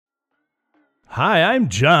Hi, I'm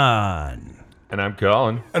John. And I'm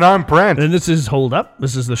Colin. And I'm Brent. And this is Hold Up.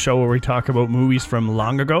 This is the show where we talk about movies from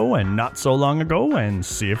long ago and not so long ago and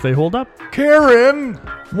see if they hold up. Karen!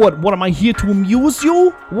 What am I here to amuse you?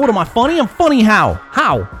 What am I funny? I'm funny how?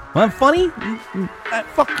 How? I'm funny?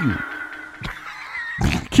 Fuck you.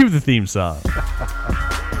 Cue the theme song.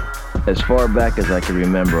 As far back as I can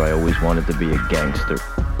remember, I always wanted to be a gangster.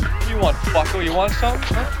 You want fucko? You want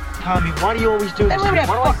something? Huh? Tommy, why do you always do this? Hey, look at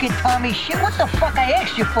that fucking Tommy shit. What the fuck I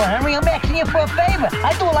asked you for, Henry? I'm asking you for a favor.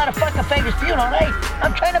 I do a lot of fucking favors for you, don't I?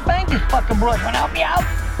 I'm trying to bang this fucking broad. Want to help me out?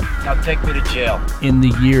 Now take me to jail. In the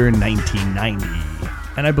year 1990.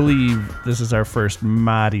 And I believe this is our first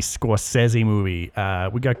Marty Scorsese movie.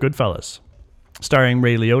 We got Goodfellas. Starring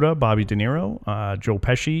Ray Liotta, Bobby De Niro, Joe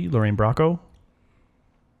Pesci, Lorraine Bracco.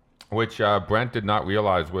 Which Brent did not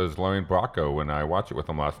realize was Lorraine Bracco when I watched it with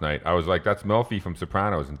him last night. I was like, that's Melfi from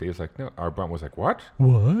Sopranos. And Dave's like, no. Brent was like, what?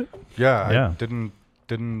 What? Yeah. I didn't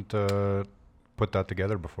put that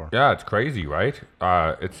together before. Yeah, it's crazy, right?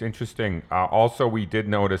 It's interesting. Also, we did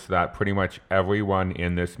notice that pretty much everyone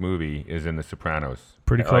in this movie is in The Sopranos.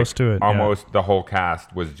 Pretty close to it. Almost the whole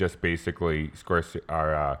cast was just basically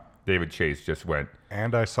David Chase just went.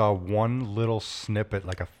 And I saw one little snippet,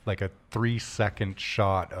 like a 3-second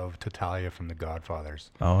shot of Tattaglia from The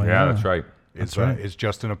Godfathers. Oh, yeah, that's right. It's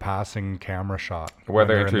just in a passing camera shot. Where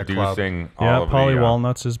they're introducing all of Pauly the...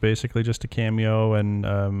 Walnuts is basically just a cameo, and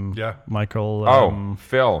Michael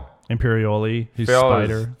Phil Imperioli, he's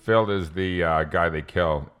Spider. Phil is the guy they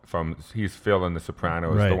kill. He's Phil in The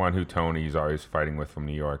Sopranos, the one who Tony's always fighting with from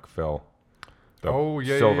New York, Phil. The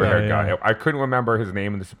silver-haired guy. I couldn't remember his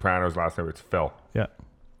name in The Sopranos last time. It's Phil. Yeah.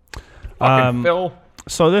 Fucking Phil.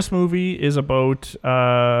 So this movie is about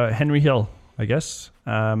Henry Hill, I guess.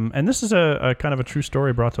 And this is a kind of a true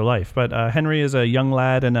story brought to life. But Henry is a young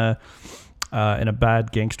lad in a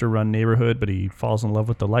bad gangster-run neighborhood, but he falls in love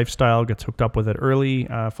with the lifestyle, gets hooked up with it early,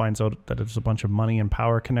 finds out that there's a bunch of money and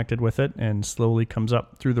power connected with it, and slowly comes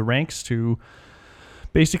up through the ranks to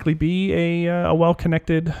basically be a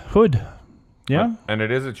well-connected hood. Yeah. And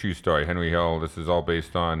it is a true story. Henry Hill, this is all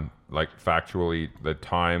based on, like, factually the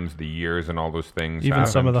times, the years, and all those things. Even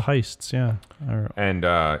some of the heists, yeah. And,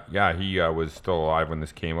 he was still alive when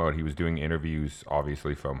this came out. He was doing interviews,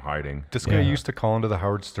 obviously, from hiding. This guy used to call into the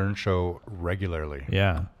Howard Stern show regularly.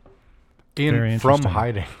 Yeah. From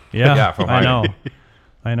hiding. Yeah, from hiding.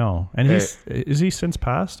 I know. And is he since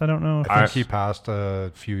passed? I don't know. I think he passed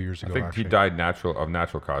a few years ago. I think he died of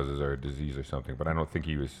natural causes or disease or something, but I don't think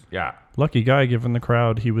he was. Yeah. Lucky guy, given the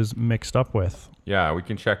crowd he was mixed up with. Yeah, we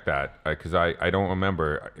can check that because I don't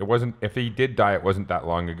remember. It wasn't. If he did die, it wasn't that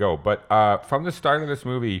long ago. But from the start of this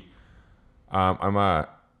movie, I'm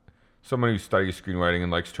someone who studies screenwriting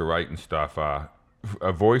and likes to write and stuff.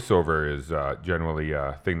 A voiceover is generally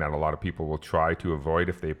a thing that a lot of people will try to avoid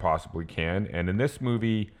if they possibly can. And in this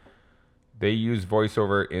movie, they use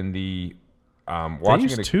voiceover in the watching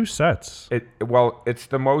they use two sets. It's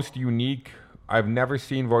the most unique. I've never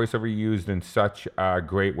seen voiceover used in such a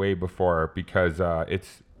great way before because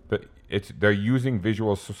they're using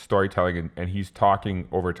visual storytelling and he's talking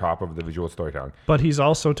over top of the visual storytelling. But he's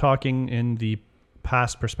also talking in the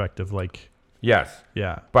past perspective, like. Yes.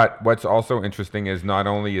 Yeah. But what's also interesting is not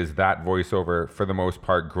only is that voiceover for the most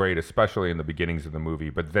part great, especially in the beginnings of the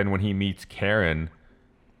movie, but then when he meets Karen,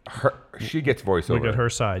 she gets voiceover. Look at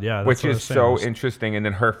her side, yeah. Which is so interesting. And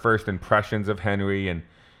then her first impressions of Henry. And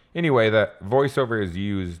anyway, the voiceover is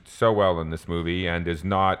used so well in this movie and is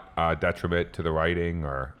not a detriment to the writing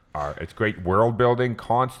or it's great world building,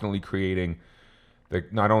 constantly creating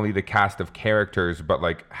not only the cast of characters, but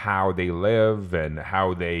like how they live and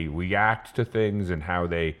how they react to things and how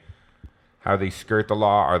they skirt the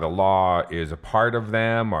law, or the law is a part of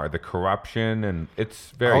them, or the corruption, and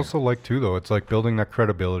it's very. I also like too, though, it's like building that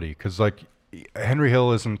credibility because like Henry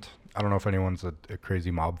Hill isn't. I don't know if anyone's a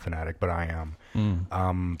crazy mob fanatic, but I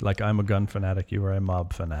am. Like I'm a gun fanatic, you are a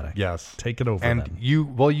mob fanatic. Yes, take it over. And then.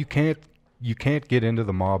 You can't get into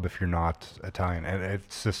the mob if you're not Italian, and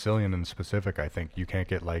it's Sicilian in specific. I think you can't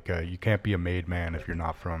get you can't be a made man if you're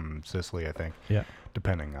not from Sicily. I think. Yeah.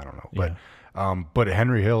 Depending, I don't know, but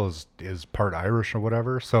Henry Hill is part Irish or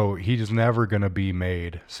whatever, so he's never gonna be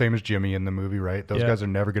made. Same as Jimmy in the movie, right? Those guys are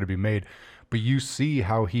never gonna be made. But you see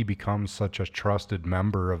how he becomes such a trusted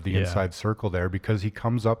member of the inside circle there because he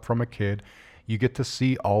comes up from a kid. You get to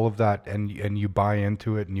see all of that, and you buy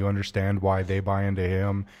into it, and you understand why they buy into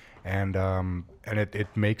him. And it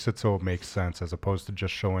makes it so it makes sense as opposed to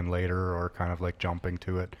just showing later or kind of like jumping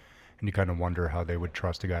to it. And you kind of wonder how they would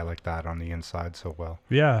trust a guy like that on the inside so well.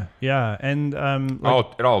 Yeah, and It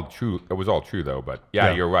was all true though, but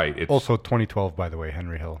yeah. You're right. It's also 2012, by the way.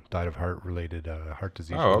 Henry Hill died of heart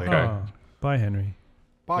disease. Oh, okay. oh, bye, Henry.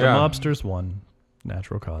 Bye. The Yeah. mobsters won.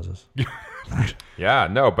 Natural causes. Yeah,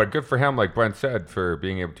 no, but good for him, like Brent said, for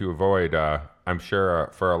being able to avoid. I'm sure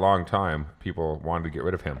for a long time, people wanted to get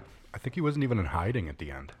rid of him. I think he wasn't even in hiding at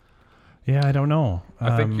the end. Yeah, I don't know.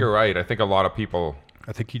 I think you're right. I think a lot of people.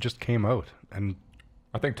 I think he just came out, and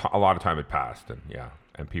I think a lot of time had passed,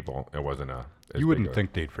 and people. It wasn't a. you wouldn't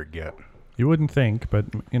think they'd forget. You wouldn't think, but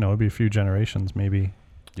it'd be a few generations maybe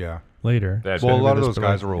Yeah. later. That's Well, a been- lot of this those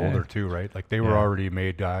guys were yeah. older too, right? Like they were Yeah. already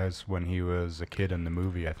made guys when he was a kid in the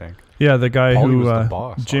movie, I think. Yeah, the guy Paulie who was the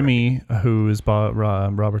boss Jimmy, who is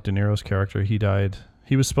Robert De Niro's character, he died.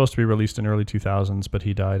 He was supposed to be released in early 2000s, but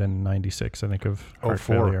he died in '96, I think, of heart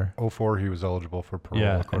failure. 04, he was eligible for parole.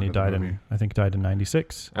 Yeah, and according he to the died movie. in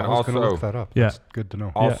 '96. And I was going to also, look that up. Yeah. That's good to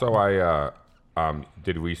know. also, I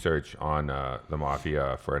did research on the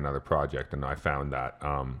mafia for another project, and I found that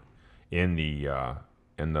in the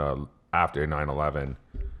after 9/11,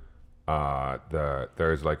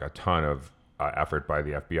 there's like a ton of effort by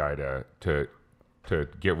the FBI to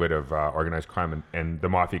get rid of organized crime, and the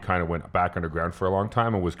mafia kind of went back underground for a long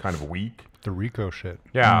time and was kind of weak. The Rico shit.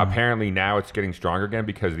 Yeah, apparently now it's getting stronger again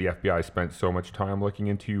because the FBI spent so much time looking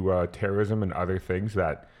into terrorism and other things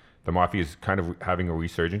that the mafia is kind of having a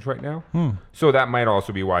resurgence right now. So that might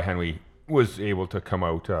also be why Henry was able to come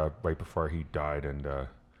out right before he died.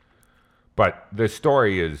 But the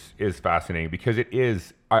story is fascinating because it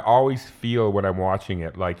is. I always feel when I'm watching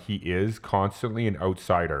it like he is constantly an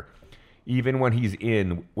outsider. Even when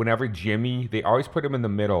whenever Jimmy, they always put him in the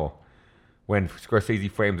middle. When Scorsese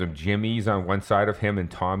frames him, Jimmy's on one side of him and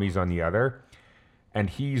Tommy's on the other. And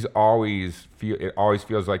it always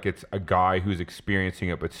feels like it's a guy who's experiencing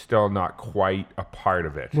it, but still not quite a part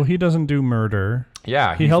of it. Well, he doesn't do murder.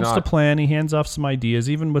 Yeah, He he's helps not- to plan. He hands off some ideas.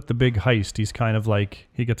 Even with the big heist, he's kind of like,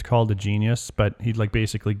 he gets called a genius, but he like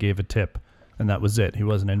basically gave a tip, and that was it. He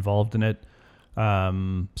wasn't involved in it.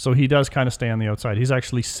 So he does kind of stay on the outside. He's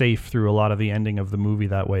actually safe through a lot of the ending of the movie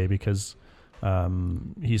that way because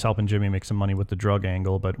he's helping Jimmy make some money with the drug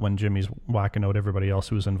angle. But when Jimmy's whacking out everybody else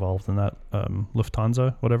who was involved in that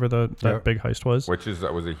Lufthansa, whatever that big heist was,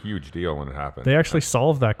 that was a huge deal when it happened. they actually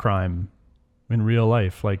solved that crime in real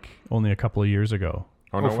life, like only a couple of years ago.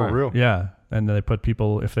 Oh, no for way. real? Yeah, and they put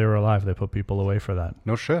people, if they were alive, they put people away for that.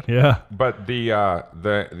 No shit. Yeah. But the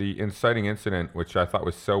inciting incident, which I thought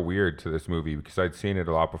was so weird to this movie because I'd seen it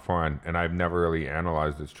a lot before and I've never really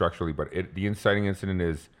analyzed it structurally, but the inciting incident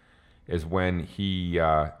is when he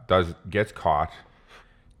gets caught,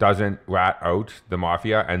 doesn't rat out the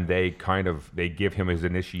mafia, and they give him his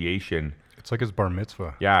initiation. It's like his bar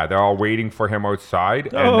mitzvah. Yeah, they're all waiting for him outside.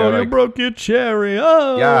 And Oh, they're you like, broke your cherry.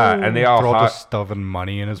 Oh. yeah, and they all They're all hug. just stuffing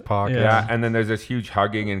money in his pocket. Yeah, and then there's this huge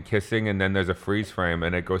hugging and kissing, and then there's a freeze frame,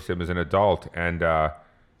 and it goes to him as an adult, and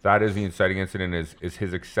that is the inciting incident. Is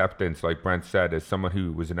his acceptance, like Brent said, as someone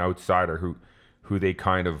who was an outsider who they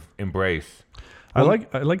kind of embrace. I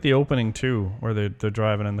like the opening too, where they're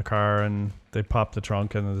driving in the car and they pop the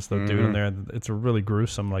trunk and there's the dude in there. It's a really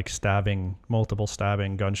gruesome, like multiple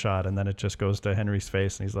stabbing gunshot, and then it just goes to Henry's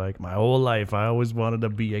face and he's like, "My whole life, I always wanted to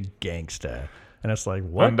be a gangster," and it's like,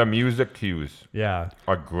 what? And the music cues Yeah,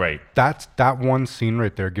 are great. That one scene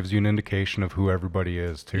right there gives you an indication of who everybody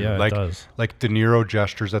is too. Yeah, it like, does. Like De Niro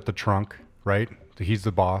gestures at the trunk, right? He's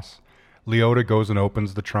the boss. Leota goes and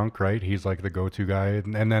opens the trunk, right? He's like the go-to guy.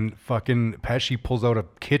 And then fucking Pesci pulls out a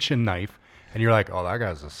kitchen knife, and you're like, oh, that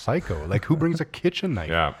guy's a psycho. Like, who brings a kitchen knife?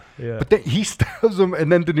 Yeah. yeah, But then he stabs him,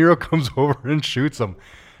 and then De Niro comes over and shoots him.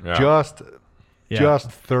 Yeah.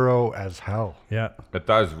 Just thorough as hell. yeah. It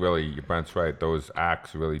does really, Brent's right, those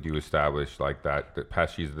acts really do establish like that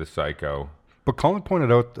Pesci's the psycho. But Colin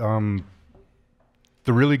pointed out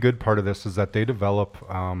the really good part of this is that they develop,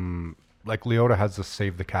 like Leota has this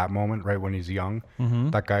save the cat moment, right, when he's young.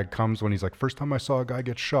 That guy comes when he's like, first time I saw a guy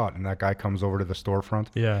get shot, and that guy comes over to the storefront.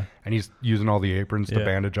 Yeah. And he's using all the aprons to Yeah.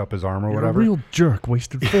 bandage up his arm or You're whatever. a real jerk.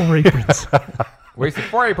 Wasted 4 aprons. Wasted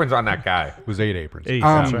 4 aprons on that guy. It was 8 aprons. 8,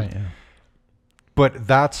 that's right. Yeah. But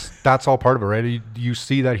that's all part of it, right? You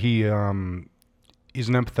see that he's an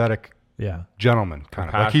empathetic Yeah. gentleman, kind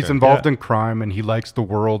of like he's Compassion. involved Yeah. in crime and he likes the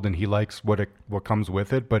world and he likes what comes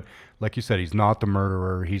with it. But like you said, he's not the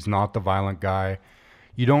murderer. He's not the violent guy.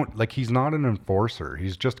 He's not an enforcer.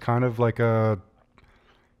 He's just kind of like I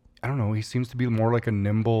don't know. He seems to be more like a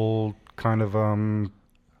nimble kind of,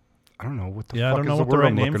 I don't know what the Yeah, I fuck don't know is the what the word right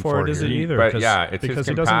I'm name looking for it is here. either. But 'cause- yeah, it's his because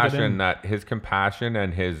he doesn't get compassion, and his compassion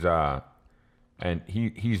and his and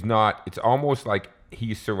he's not, it's almost like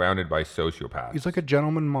he's surrounded by sociopaths. He's like a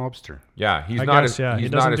gentleman mobster. Yeah, he's I not. guess, He's he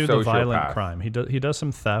not doesn't a do the violent sociopath. crime. He does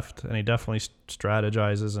some theft, and he definitely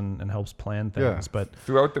strategizes and helps plan things. Yeah. But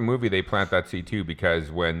Throughout the movie, they plant that seed too, because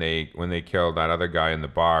when they kill that other guy in the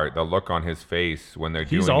bar, the look on his face when they're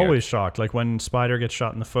he's doing always it, shocked. Like when Spider gets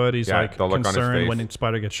shot in the foot, he's like the look on his concerned. face. When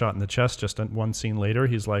Spider gets shot in the chest, just one scene later,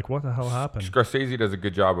 he's like, "What the hell happened?" Scorsese does a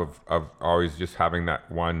good job of always just having that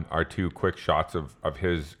one or two quick shots of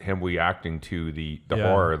him reacting to the Yeah.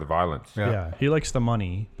 horror, the violence. Yeah, he likes the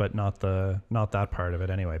money, but not that part of it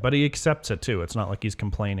anyway. But he accepts it too. It's not like he's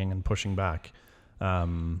complaining and pushing back.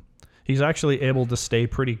 He's actually able to stay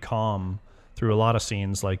pretty calm through a lot of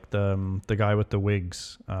scenes, like the guy with the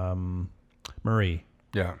wigs, Murray.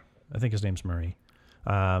 Yeah. I think his name's Murray.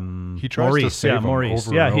 He tries Maurice, to save him Maurice.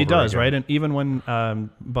 over Yeah, and he over does, again. right? And even when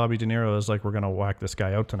Bobby De Niro is like, "We're gonna whack this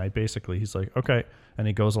guy out tonight," basically, he's like, "Okay," and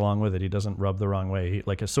he goes along with it. He doesn't rub the wrong way.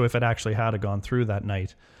 So if it actually had gone through that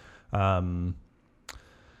night,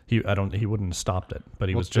 he wouldn't have stopped it. But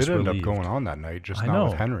he was just did end relieved. up going on that night, just I not know.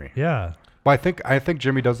 with Henry. Yeah, But I think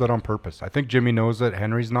Jimmy does that on purpose. I think Jimmy knows that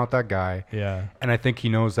Henry's not that guy. yeah, And I think he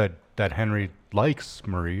knows that Henry likes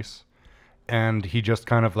Maurice. And he just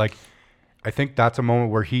kind of like, I think that's a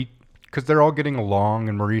moment where because they're all getting along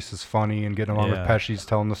and Maurice is funny and getting along Yeah. with Pesci's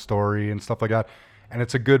telling the story and stuff like that. And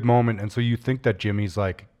it's a good moment. And so you think that Jimmy's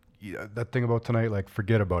like, yeah, that thing about tonight, like,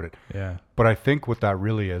 forget about it. yeah. But I think what that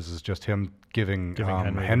really is just him giving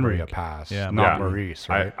Henry a break. pass, Yeah, not Yeah. Maurice,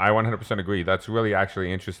 right? I 100% agree. That's really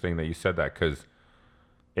actually interesting that you said that, because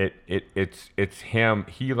it's him.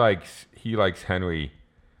 He likes Henry,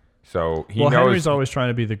 so he knows. Henry's always trying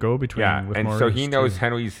to be the go-between. Yeah, with and Maurice so he knows too.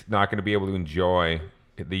 Henry's not going to be able to enjoy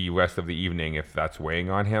the rest of the evening if that's weighing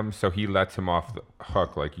on him. So he lets him off the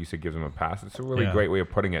hook, like you said, gives him a pass. It's a really Yeah. great way of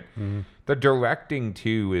putting it. The directing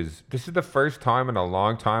too this is the first time in a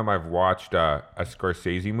long time I've watched a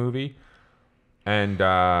Scorsese movie, and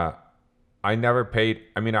I never paid.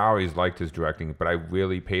 I mean, I always liked his directing, but I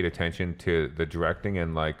really paid attention to the directing,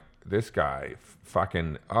 and like this guy,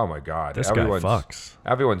 fucking, oh my god, This guy fucks.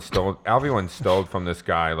 Everyone stole from this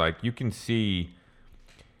guy. Like you can see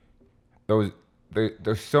those.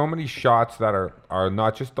 There's so many shots that are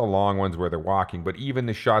not just the long ones where they're walking, but even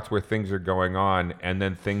the shots where things are going on and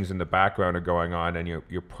then things in the background are going on, and you're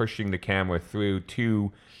pushing the camera through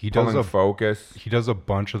to pulling focus. He does a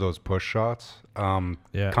bunch of those push shots,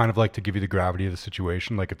 Yeah. kind of like to give you the gravity of the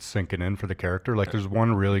situation, like it's sinking in for the character. Like there's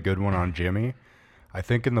one really good one on Jimmy, I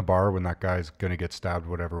think in the bar when that guy's gonna get stabbed,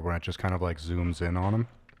 whatever, when it just kind of like zooms in on him.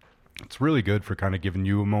 It's really good for kind of giving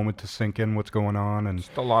you a moment to sink in what's going on, and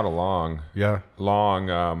Just a lot of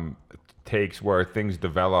long takes where things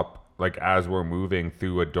develop, like as we're moving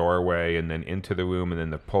through a doorway and then into the room, and then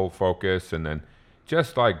the pull focus, and then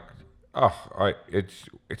just like, it's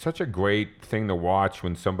such a great thing to watch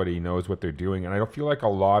when somebody knows what they're doing. And I don't feel like a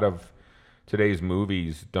lot of today's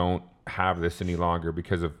movies don't have this any longer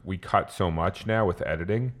because we cut so much now with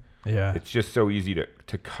editing. Yeah. It's just so easy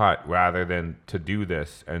to cut rather than to do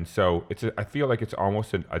this. And so I feel like it's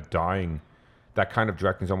almost a dying, that kind of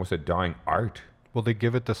directing is almost a dying art. well, they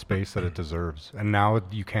give it the space that it deserves, and now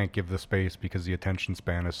you can't give the space because the attention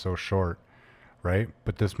span is so short, right?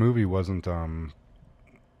 But this movie wasn't. It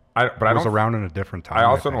was around in a different time. I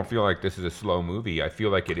also think. don't feel like this is a slow movie. I feel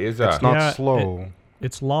like it is It's not Yeah, slow.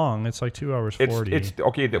 It's long. It's like 2 hours 40. It's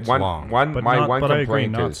okay. It's long. but My not, one but I agree,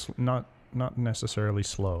 complaint is not necessarily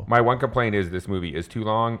slow. my one complaint is this movie is too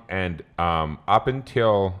long, and up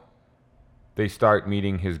until they start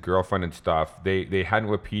meeting his girlfriend and stuff, they hadn't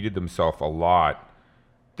repeated themselves a lot.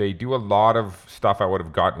 They do a lot of stuff I would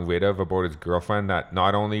have gotten rid of about his girlfriend that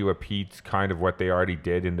not only repeats kind of what they already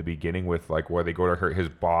did in the beginning with like where they go to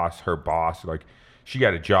her boss, like she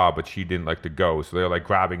had a job but she didn't like to go, so they're like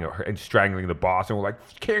grabbing her and strangling the boss, and we're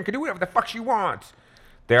like, Karen can do whatever the fuck she wants.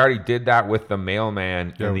 They already did that with the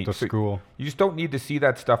mailman. Yeah, in with the so school. You just don't need to see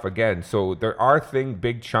that stuff again. So there are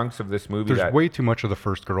big chunks of this movie There's way too much of the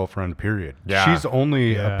first girlfriend. Period. Yeah. She's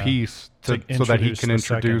only Yeah. a piece To so that he introduce can the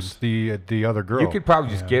introduce the other girl. You could probably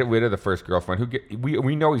just get rid of the first girlfriend.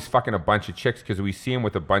 We know he's fucking a bunch of chicks because we see him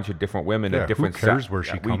with a bunch of different women Yeah, at different. who cares where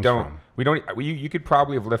she comes from? We don't. You could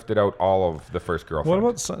probably have lifted out all of the first girlfriend.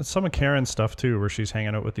 What about some of Karen's stuff too, where she's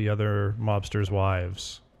hanging out with the other mobsters'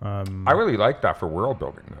 wives? I really like that for world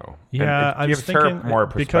building, though. Yeah, and I it was gives thinking her more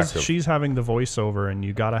perspective. because she's having the voiceover, and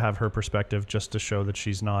you got to have her perspective just to show that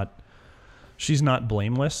she's not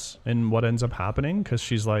blameless in what ends up happening. Because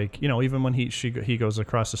she's like, even when he goes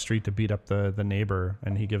across the street to beat up the neighbor,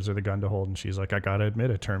 and he gives her the gun to hold, and she's like, I gotta admit,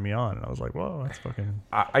 it turned me on. And I was like, whoa, that's fucking.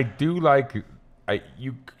 I do like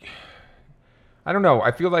I don't know.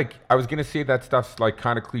 I feel like I was gonna say that stuff's like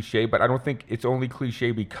kind of cliche, but I don't think it's only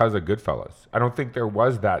cliche because of Goodfellas. I don't think there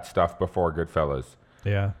was that stuff before Goodfellas.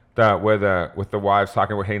 Yeah. That with the wives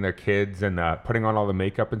talking about hating their kids and putting on all the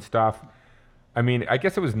makeup and stuff. I mean, I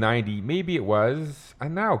guess it was 90. Maybe it was. I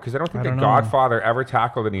know, because I don't think The Godfather ever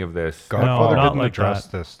tackled any of this. Godfather not didn't like address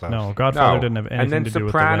that. this stuff. No, Godfather didn't have anything and then to do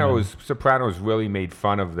with the women. Sopranos really made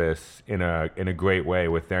fun of this in a great way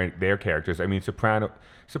with their characters. I mean,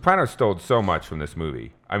 Sopranos stole so much from this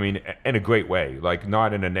movie. I mean, in a great way, like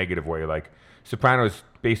not in a negative way. Like Sopranos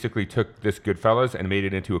basically took this Goodfellas and made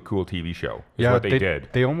it into a cool TV show. Is what they did.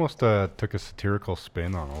 They almost took a satirical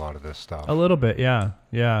spin on a lot of this stuff. A little bit,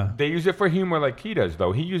 yeah. They use it for humor like he does,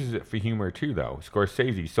 though. He uses it for humor, too, though,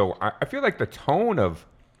 Scorsese. So I feel like the tone of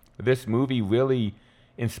this movie really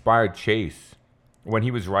inspired Chase when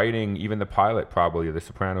he was writing even the pilot, probably, of The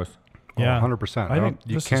Sopranos. Yeah. 100%. I think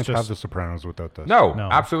You this is can't have just- The Sopranos without this. No, No.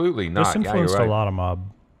 absolutely not. This Yeah, you're influenced right. a lot of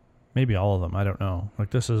mob. Maybe all of them. I don't know.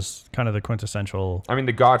 Like this is kind of the quintessential I mean,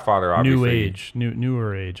 The Godfather, obviously. new age,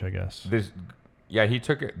 newer age, I guess. He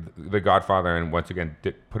took The Godfather and once again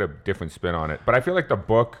put a different spin on it. But I feel like the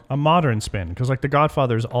book, A modern spin, because like the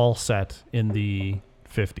Godfather's all set in the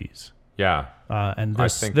 50s. yeah, And I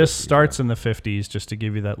this think this 50s, starts in the 50s just to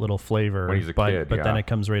give you that little flavor. When he's a but, kid, but then yeah. it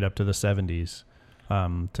comes right up to the 70s to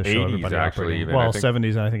show 80s everybody actually operating. even. Well, I think-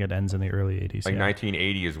 70s, and I think it ends in the early 80s. like yeah.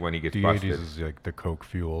 1980 is when he gets The busted. 80s is like the coke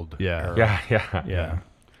fueled. Yeah. Yeah. Yeah.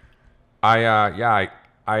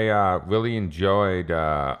 I really enjoyed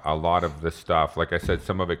a lot of the stuff. Like I said,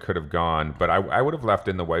 some of it could have gone, but I would have left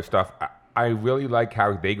in the wife stuff. I really like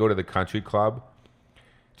how they go to the country club.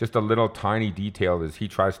 Just a little tiny detail is he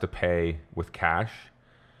tries to pay with cash.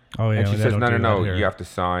 Oh, yeah. And she they says, don't no, do that no, here. you have to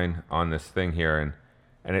sign on this thing here.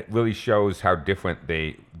 And it really shows how different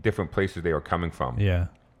places they were coming from. Yeah.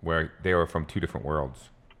 Where they were from two different worlds.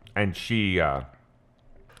 And she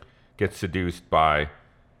gets seduced by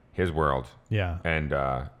his world. Yeah. And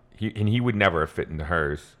he would never have fit into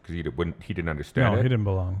hers because he didn't understand No, it. he didn't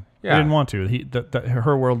belong. Yeah. He didn't want to.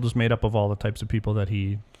 Her world was made up of all the types of people that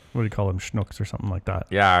he, what do you call them, schnooks or something like that.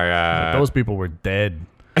 Yeah, Those people were dead.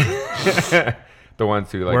 the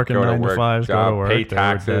ones who like Working go to 9 to work, 5, go job, to work, pay they were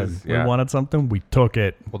taxes. dead. Yeah. We wanted something, we took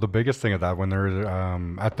it. Well, the biggest thing of that, when they're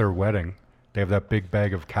at their wedding, they have that big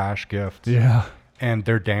bag of cash gifts. Yeah. And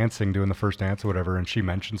they're dancing, doing the first dance or whatever, and she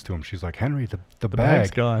mentions to him, she's like, Henry, the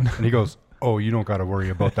bag's bag. gone. And he goes, oh, you don't got to worry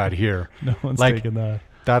about that here. No one's like, taking that.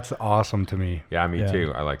 That's awesome to me. Yeah, me Yeah.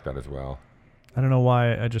 too. I like that as well. I don't know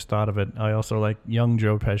why I just thought of it. I also like young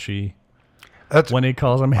Joe Pesci That's when he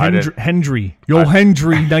calls him I did- Hendry. Yo,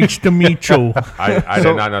 Hendry, nice to meet you. I So-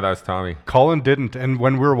 did not know that was Tommy. Colin didn't, and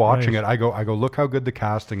when we were watching Right. it, I go, look how good the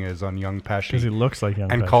casting is on young Because he Pesci. looks like young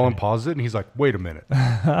And Pesci. Colin pauses it, and he's like, wait a minute.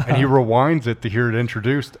 And he rewinds it to hear it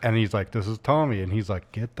introduced, and he's like, this is Tommy. And he's like,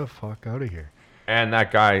 get the fuck out of here. And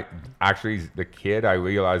that guy, actually, the kid, I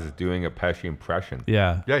realize, is doing a Pesci impression.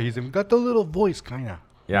 Yeah. Yeah, he's even got the little voice, kind of.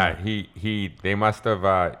 Yeah, they must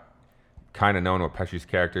have kind of known what Pesci's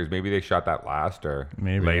character is. Maybe they shot that last or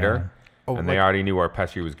Maybe, later. yeah. Oh, and they like- already knew where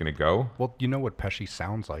Pesci was going to go. Well, you know what Pesci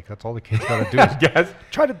sounds like. That's all the kid's got to do is Yes.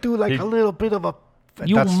 try to do like He- a little bit of a...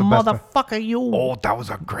 You that's the best thing. motherfucker, you. Oh, that was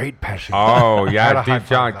a great Pesci. Oh, Gotta yeah. high Dude, five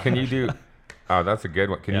John, that. can you do... Oh, that's a good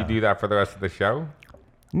one. Can Yeah. you do that for the rest of the show?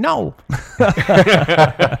 No.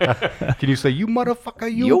 Can you say, you motherfucker,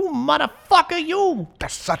 you? You motherfucker, you.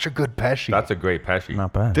 That's such a good Pesci. That's a great Pesci.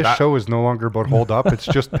 Not bad. This that- show is no longer about Hold Up. It's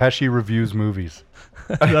just Pesci reviews movies.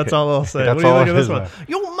 That's all I'll say. That's What do you all think of it this is, one? man.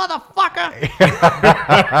 You motherfucker.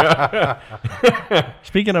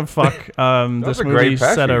 Speaking of fuck, this a movie great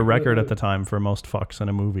set a Pesci. record at the time for most fucks in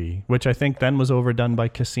a movie, which I think then was overdone by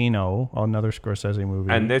Casino, another Scorsese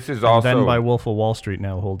movie. And this is then also- by Wolf of Wall Street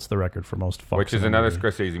now holds the record for most fucks. Which is in a another movie.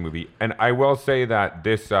 Scorsese movie. And I will say that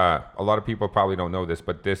this, a lot of people probably don't know this,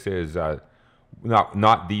 but this is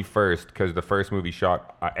not the first, because the first movie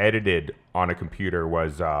shot, edited on a computer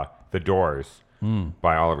was The Doors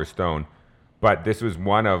by Oliver Stone. But this was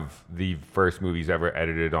one of the first movies ever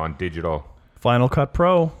edited on digital. Final Cut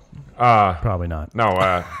Pro. Probably not.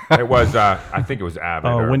 No, it was, I think it was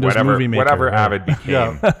Avid Oh, or Windows whatever, Movie Maker, whatever right. Avid became.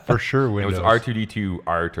 Yeah, for sure. It was Windows. R2D2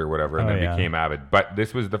 Art or whatever, and Oh, then yeah. became Avid. But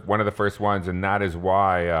this was one of the first ones, and that is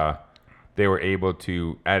why they were able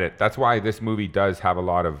to edit. That's why this movie does have a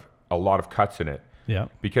lot of cuts in it. Yeah.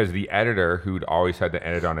 Because the editor, who'd always had to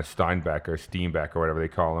edit on a Steinbeck or Steenbeck or whatever they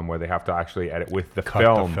call them, where they have to actually edit with the Cut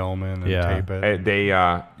film. the film in and Yeah. tape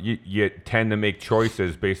it. You tend to make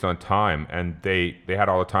choices based on time, and they had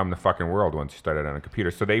all the time in the fucking world once you started on a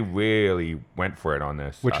computer. So they really went for it on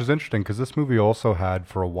this. Which is interesting because this movie also had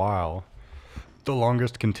for a while the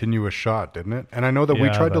longest continuous shot, didn't it? And I know that we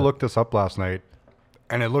Yeah, tried to but- look this up last night,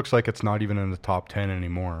 and it looks like it's not even in the top 10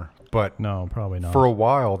 anymore. But No, probably not. for a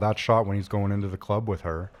while, that shot when he's going into the club with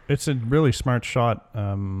her, It's a really smart shot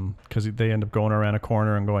because they end up going around a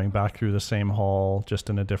corner and going back through the same hall, just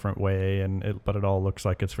in a different way. But it all looks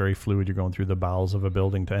like it's very fluid. You're going through the bowels of a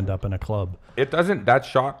building to end up in a club. It doesn't. That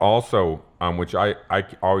shot also, which I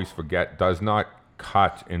always forget, does not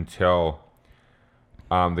cut until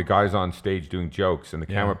the guy's on stage doing jokes and the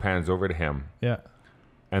camera pans over to him, Yeah.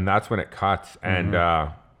 and that's when it cuts. And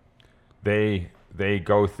they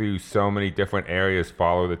go through so many different areas,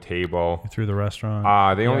 follow the table. Through the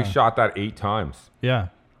restaurant. They only Yeah. shot that 8 times. Yeah.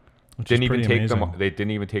 Which Didn't is even pretty take them. amazing. They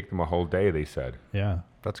didn't even take them a whole day. They said. Yeah.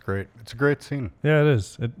 that's great. It's a great scene. Yeah, it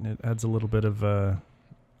is. It adds a little bit of,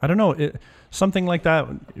 I don't know, something like that.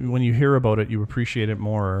 When you hear about it, you appreciate it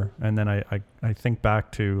more. And then I think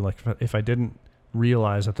back to, like, if I didn't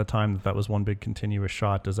realize at the time that was one big continuous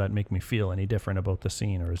shot, does that make me feel any different about the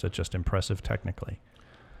scene, or is it just impressive technically?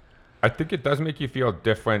 I think it does make you feel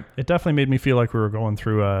different. It definitely made me feel like we were going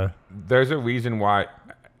through a. There's a reason why.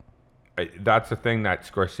 That's the thing that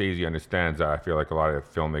Scorsese understands. I feel like a lot of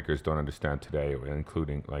filmmakers don't understand today,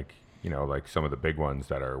 including like some of the big ones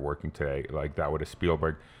that are working today, like that with a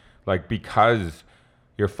Spielberg, like because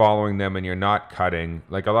you're following them and you're not cutting.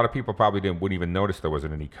 Like a lot of people probably wouldn't even notice there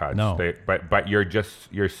wasn't any cuts. No. But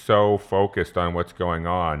you're so focused on what's going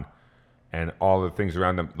on, and all the things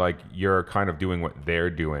around them. Like you're kind of doing what they're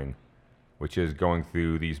doing, which is going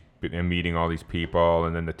through these and meeting all these people,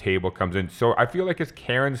 and then the table comes in. So I feel like it's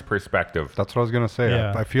Karen's perspective. That's what I was gonna say.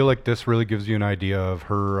 Yeah. I feel like this really gives you an idea of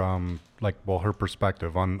her, her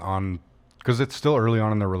perspective on because it's still early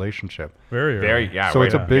on in their relationship. Very early. Very, yeah. So right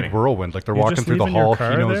it's a at the big beginning. whirlwind. Like they're You're walking just through the leaving your hall.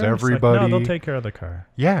 car He knows there? It's like, everybody. no, they'll take care of the car.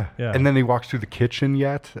 Yeah. Yeah. And then he walks through the kitchen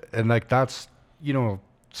yet, and like that's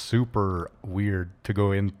super weird to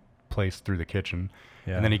go in place through the kitchen.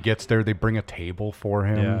 Yeah. And then he gets there. They bring a table for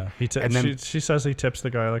him. Yeah. and then she says he tips the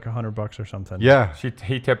guy like $100 or something. yeah,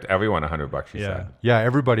 He tipped everyone $100. She Yeah. said. yeah.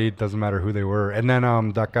 Everybody, it doesn't matter who they were. And then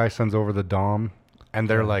that guy sends over the dom, and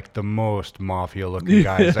they're like the most mafia-looking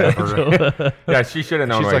guys ever. Yeah, she should have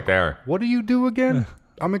known She's right like, there. "What do you do again?"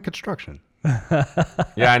 "I'm in construction."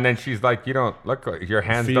 Yeah, and then she's like, "You don't look like your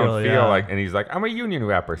hands don't feel yeah. like," and he's like, "I'm a union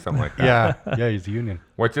rep or something like that." Yeah, he's a union.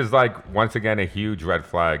 Which is like once again a huge red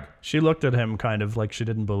flag. She looked at him kind of like she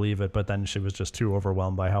didn't believe it, but then she was just too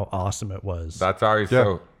overwhelmed by how awesome it was. That's always Yeah.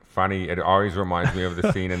 so funny. It always reminds me of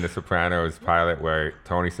the scene in The Sopranos pilot where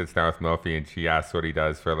Tony sits down with Milfy and she asks what he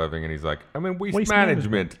does for a living, and he's like, "I'm in waste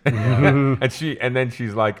management." and then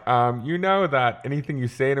she's like, "You know that anything you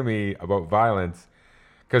say to me about violence."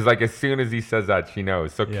 Because like as soon as he says that, she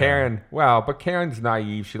knows. So Yeah. but Karen's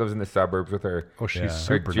naive. She lives in the suburbs with her, Oh, she's Yeah. her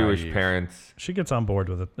super Jewish naive. parents. She gets on board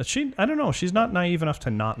with it. I don't know. She's not naive enough to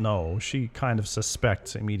not know. She kind of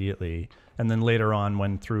suspects immediately, and then later on,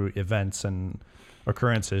 when through events and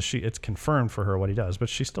occurrences, it's confirmed for her what he does, but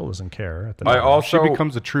she still doesn't care at the I time. also She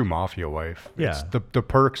becomes a true mafia wife. Yeah. It's the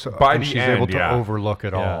perks, By and the she's end, able to yeah. overlook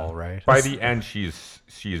it Yeah. all, right? by the end she's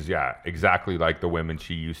exactly like the women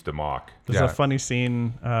she used to mock. There's Yeah. a funny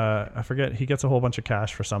scene. I forget. He gets a whole bunch of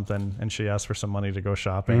cash for something, and she asks for some money to go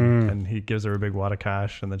shopping, and he gives her a big wad of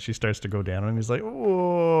cash, and then she starts to go down, and he's like,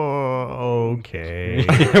 "Oh, okay."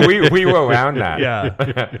 we were around that.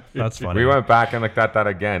 Yeah, that's funny. We went back and looked at that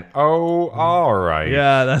again. Oh, all right.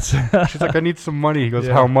 Yeah, that's She's like, "I need some money." He goes,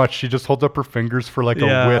 "How much?" She just holds up her fingers for like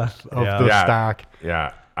Yeah. a width of Yeah. the Yeah. stack.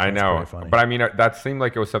 Yeah, I That's know. pretty funny. But I mean, that seemed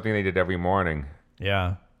like it was something they did every morning.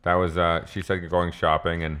 yeah. That was, she said going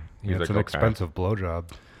shopping, and he's It's like, an okay. expensive blowjob.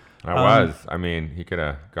 That was. I mean, he could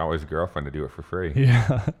have got his girlfriend to do it for free.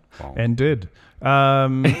 Yeah, and did.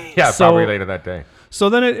 Yeah, so, probably later that day. So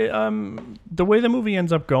then, the way the movie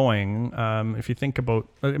ends up going, if you think about,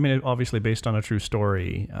 I mean, obviously based on a true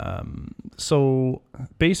story. So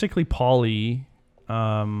basically, Paulie,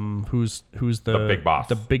 who's The big boss.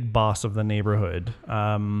 the big boss of the neighborhood,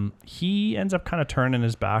 he ends up kind of turning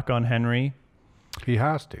his back on Henry. He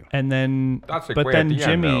has to. And then, That's but way then at the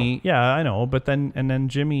end, Jimmy, yeah, I know, but then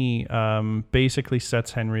Jimmy basically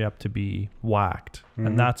sets Henry up to be whacked,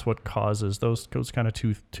 and that's what causes those kind of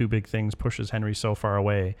two big things, pushes Henry so far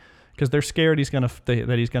away because they're scared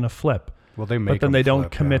that he's gonna flip. Well, they make But then him they don't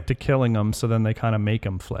flip, commit yeah. to killing him, so then they kind of make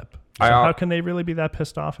him flip. So how can they really be that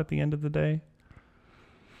pissed off at the end of the day?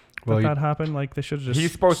 Well, That happened. Like they should have just.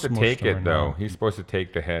 He's supposed to smushed take him it, or though. not. He's supposed to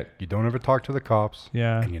take the hit. You don't ever talk to the cops.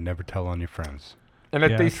 Yeah. And you never tell on your friends. And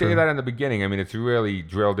if Yeah, they say true. that in the beginning, I mean, it's really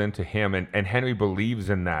drilled into him, and Henry believes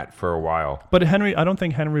in that for a while. But Henry, I don't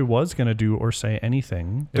think Henry was gonna do or say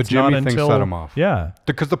anything. The Jimmy thing set him off. Yeah.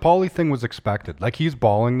 Because the Paulie thing was expected. Like, he's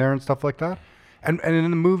bawling there and stuff like that. And in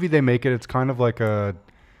the movie they make it, it's kind of like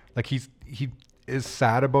he is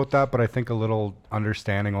sad about that, but I think a little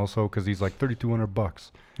understanding also because he's like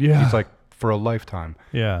 $3,200. Yeah. He's like for a lifetime.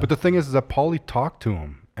 Yeah. But the thing is that Paulie talked to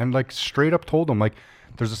him and like straight up told him like,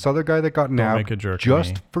 there's this other guy that got nabbed make a jerk of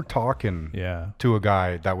just me. for talking Yeah. to a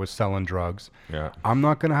guy that was selling drugs. Yeah. I'm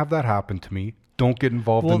not gonna have that happen to me. Don't get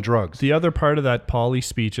involved in drugs. The other part of that Paulie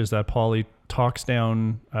speech is that Paulie talks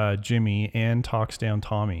down Jimmy and talks down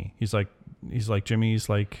Tommy. He's like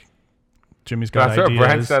Jimmy's got That's what ideas.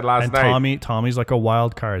 Brent said last night. Tommy's like a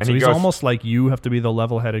wild card. And So he he's goes- almost like you have to be the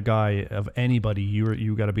level-headed guy of anybody.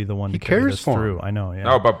 You got to be the one to carry cares this for him. through. I know. Yeah.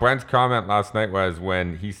 No, but Brent's comment last night was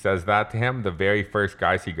when he says that to him, the very first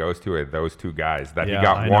guys he goes to are those two guys that Yeah, he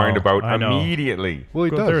got I warned know, about I know. immediately. Well,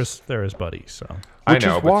 he Well, does. They're his buddies. So Which I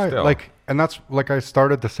know, is but why, still. like, and that's like I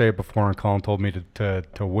started to say it before, and Colin told me to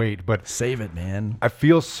wait. But save it, man. I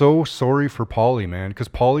feel so sorry for Paulie, man, because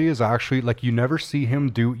Paulie is actually like you never see him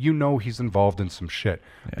do. You know he's involved in some shit,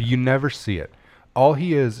 but you never see it. All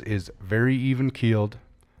he is very even keeled,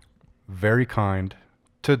 very kind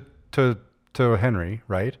to Henry,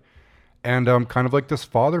 right? And kind of like this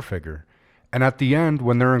father figure. And at the end,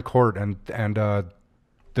 when they're in court, and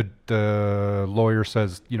the lawyer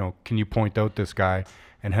says, you know, can you point out this guy?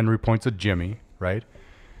 And Henry points at Jimmy, right?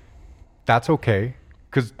 That's okay,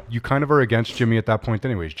 because you kind of are against Jimmy at that point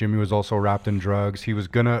anyways. Jimmy was also wrapped in drugs. He was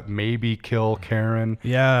going to maybe kill Karen.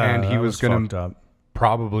 Yeah, And he that was going fucked to up.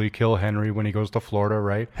 probably kill Henry when he goes to Florida,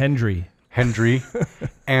 right? Hendry.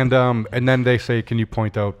 And then they say, can you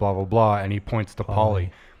point out blah, blah, blah? And he points to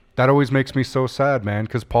Paulie. That always makes me so sad, man,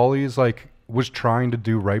 because Paulie is like, was trying to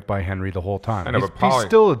do right by Henry the whole time. I know, he's, but Paulie- he's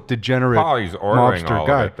still a degenerate Paulie's ordering mobster all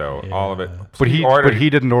guy. of it, though. All of it. But he ordered.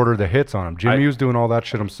 didn't order the hits on him. Jimmy was doing all that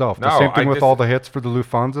shit himself. The No, same thing I with just- all the hits for the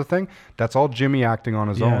Lufthansa thing. That's all Jimmy acting on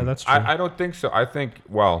his Yeah, own. that's true. I don't think so. I think,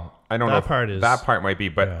 well, I don't know. That if part is- that part might be,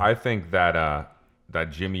 but yeah. I think that that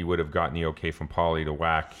Jimmy would have gotten the okay from Paulie to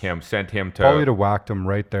whack him, sent him to. Paulie to whacked him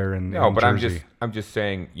right there in No, but Jersey. I'm just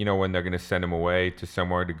saying, you know, when they're going to send him away to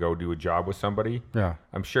somewhere to go do a job with somebody, Yeah.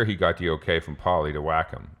 I'm sure he got the okay from Paulie to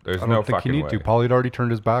whack him. There's I don't no think he fucking need way. to. Paulie had already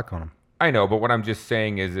turned his back on him. I know, but what I'm just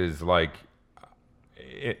saying is like,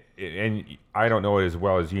 and I don't know it as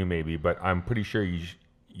well as you maybe, but I'm pretty sure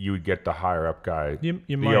you would get the higher up guy You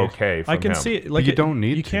the might. okay from I can him. see it. Like you don't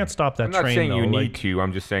need You to. can't stop that I'm not train. saying though. you like, need to.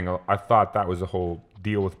 I'm just saying I thought that was the whole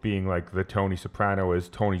deal with being like the Tony Soprano is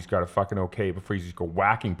Tony's got a fucking okay before he's just go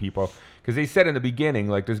whacking people, because they said in the beginning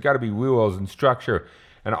like there's got to be rules and structure,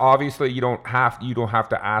 and obviously you don't have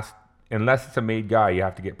to ask unless it's a made guy. You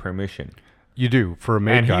have to get permission. You do for a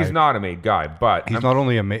made And guy. he's not a made guy, but He's not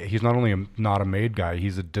only not a made guy.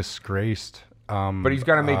 He's a disgraced. But he's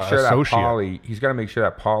got to make sure associate. he's got to make sure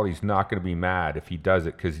that Paulie's not going to be mad if he does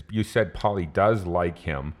it, because you said Paulie does like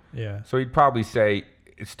him. Yeah. So he'd probably say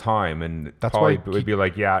it's time, and That's why Paulie would be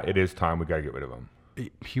like, yeah, it is time. We got to get rid of him.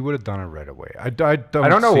 He would have done it right away. I I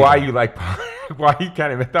don't know see why that. you like why you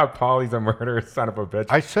can't admit that Paulie's a murderous son of a bitch.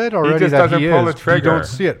 I said already just that doesn't he pull is. the trigger. You don't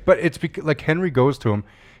see it, but it's because like Henry goes to him,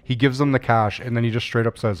 he gives him the cash, and then he just straight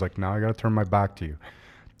up says like, "Now I got to turn my back to you."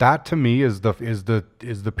 That to me is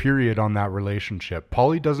the period on that relationship.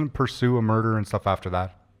 Paulie doesn't pursue a murder and stuff after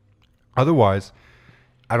that. Otherwise,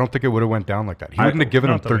 I don't think it would have went down like that. He wouldn't have given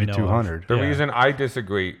him not that we know of. $3,200. The Yeah. reason I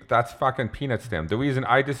disagree, that's fucking peanuts to him. The reason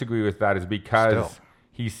I disagree with that is because Still.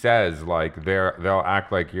 he says like they'll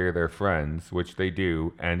act like you're their friends, which they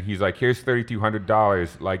do, and he's like, here's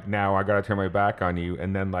 $3,200. Like now I gotta turn my back on you,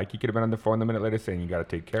 and then like he could have been on the phone a minute later saying you gotta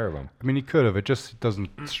take care of him. I mean, he could have. It just doesn't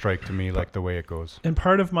strike to me like the way it goes. And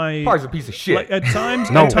part of my Paulie's a piece of shit. Like, at times,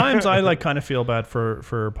 I like kind of feel bad for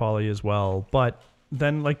Paulie as well. But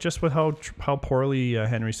then, like, just with how poorly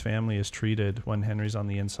Henry's family is treated when Henry's on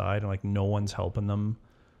the inside, and like no one's helping them,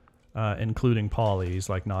 including Paulie's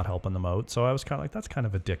like not helping them out. So I was kind of like, that's kind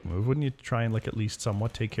of a dick move. Wouldn't you try and like at least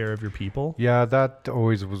somewhat take care of your people? Yeah, that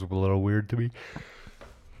always was a little weird to me.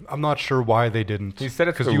 I'm not sure why they didn't. He said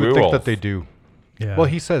it's because the you would think rules. that they do. Yeah. Well,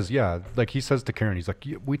 he says, like he says to Karen, he's like,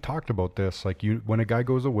 we talked about this. Like, when a guy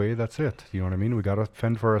goes away, that's it. You know what I mean? We got to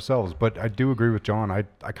fend for ourselves. But I do agree with John. I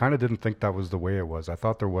kind of didn't think that was the way it was. I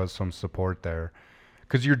thought there was some support there,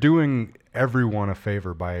 because you're doing everyone a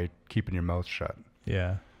favor by keeping your mouth shut.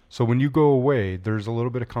 Yeah. So when you go away, there's a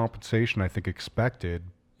little bit of compensation, I think, expected.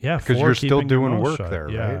 Yeah, because for you're still keeping your doing mouth work shut. there,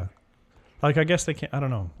 Yeah. right? Like, I guess they can't. I don't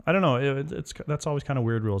know. That's always kind of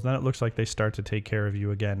weird rules. Then it looks like they start to take care of you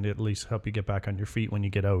again, to at least help you get back on your feet when you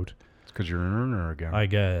get out. It's because you're an earner again. I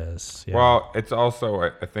guess. Yeah. Well, it's also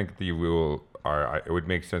I think the rule it would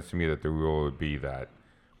make sense to me that the rule would be that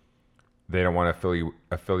they don't want to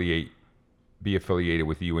be affiliated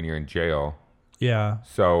with you when you're in jail. Yeah.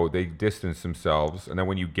 So they distance themselves, and then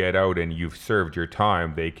when you get out and you've served your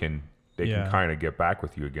time, they can kind of get back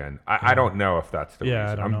with you again. I don't know if that's the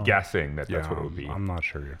reason. I'm guessing that's what it would be. I'm not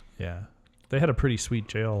sure. Yeah. They had a pretty sweet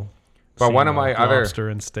jail. But scene one of my other lobster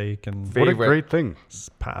and steak and What a favorite great thing.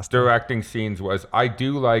 pasta. directing scenes was I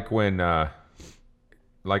do like when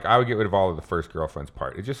like I would get rid of all of the first girlfriend's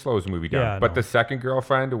part. It just slows the movie down. Yeah, but no. the second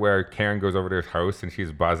girlfriend, where Karen goes over to his house and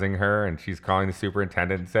she's buzzing her and she's calling the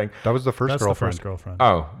superintendent and saying, That was the first That's girlfriend. the first girlfriend.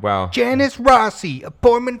 "Oh, well, Janice Rossi,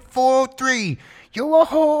 appointment 403. You're a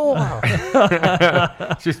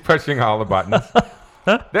whore. she's pushing all the buttons."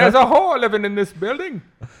 There's a whore living in this building.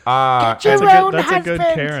 That's And, a good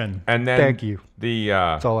Karen. and then Thank you.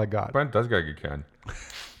 That's all I got. Brent does got a good Karen.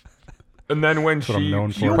 And then when what I'm she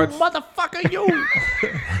known for. puts, Motherfucker, you.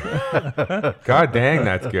 God dang,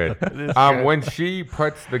 that's good. When she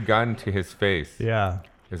puts the gun to his face, Yeah.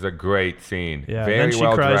 is a great scene. Yeah. Very then she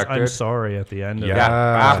well cries, directed. I'm sorry at the end of Yeah. it.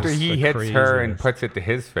 After That's he the hits her and craziest. puts it to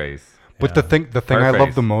his face. But the thing Her I love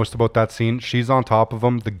face. the most about that scene, she's on top of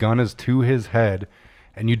him. The gun is to his head,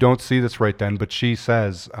 and you don't see this right then. But she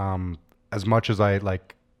says, as much as I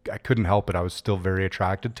couldn't help it, I was still very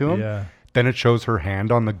attracted to him. Yeah. Then it shows her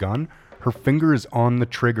hand on the gun. Her finger is on the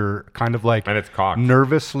trigger, kind of like And it's cocked.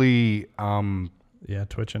 nervously Yeah,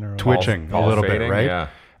 twitching her. twitching a little bit, pulsating, right? yeah.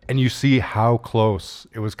 And you see how close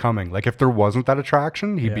it was coming. Like if there wasn't that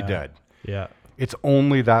attraction, he'd be Yeah. dead. Yeah. It's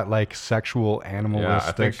only that like sexual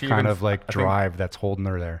animalistic she kind even- of like I think- drive that's holding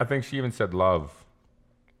her there. I think she even said love.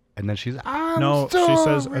 And then she's I'm No, she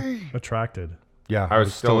says sorry. attracted. Yeah, I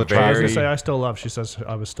was still I was very- going to say I still love. She says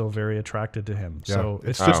I was still very attracted to him. Yeah. So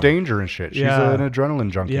it's it's just danger and shit. She's Yeah. an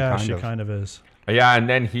adrenaline junkie. yeah, kind she of. kind of is. Yeah, and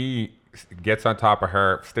then he gets on top of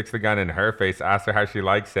her, sticks the gun in her face, asks her how she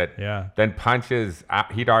likes it. Yeah. Then punches.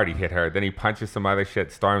 He'd already hit her. Then he punches some other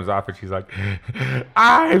shit, storms off, and she's like,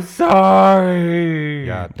 "I'm sorry."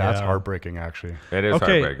 Yeah, that's Yeah. heartbreaking actually. It is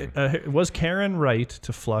Okay, heartbreaking. was Karen right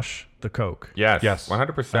to flush the Coke? Yes. Yes.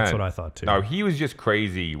 100%. That's what I thought, too. No, he was just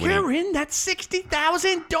crazy. When he- Karen, that's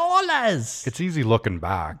 $60,000. It's easy looking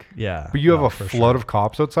back. Yeah, But you have no, a for flood of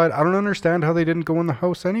cops outside. I don't understand how they didn't go in the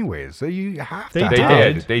house anyways. You have to. They They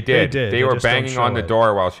did. did. They did. They They were just don't banging on show the it.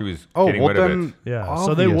 door while she was Oh, getting well rid of then. it. Yeah,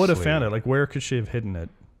 so they would have obviously. found it. Like, where could she have hidden it?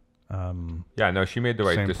 Yeah, no, she made the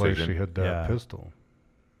right Same place decision. she hid that Yeah. pistol.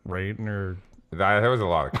 Right in her. That was a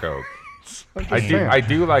lot of coke. saying. I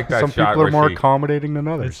do like that Some shot people are where more she, accommodating than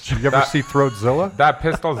others. Did you ever That- see Throatzilla? that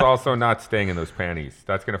pistol's also not staying in those panties.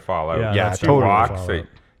 That's gonna fall out. Yeah, Yeah, that's She totally. walks, fall they, out.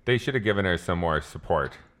 they should have given her some more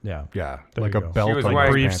support. Yeah. Yeah, There like you a go. belt She was on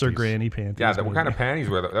wearing- those Briefs or panties. granny panties. Yeah, what kind of maybe. panties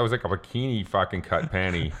were those? That was like a bikini fucking cut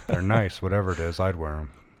panty. They're nice, whatever it is. I'd wear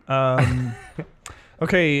them.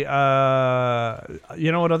 Okay,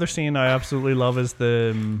 you know what other scene I absolutely love is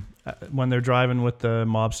the when they're driving with the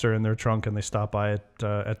mobster in their trunk and they stop by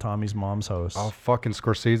at Tommy's mom's house. Oh, fucking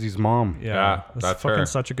Scorsese's mom. Yeah, that's that's fucking her.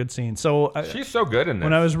 such a good scene. So She's so good in this.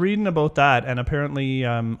 when I was reading about that, and apparently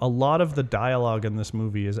a lot of the dialogue in this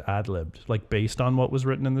movie is ad-libbed, like based on what was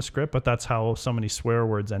written in the script, but that's how so many swear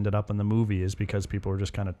words ended up in the movie is because people were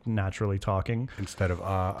just kind of naturally talking. Instead of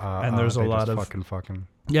And there's a they lot just of- fucking.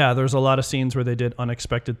 Yeah, there's a lot of scenes where they did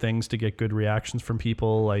unexpected things to get good reactions from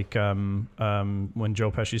people, like when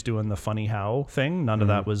Joe Pesci's doing the funny how thing. None of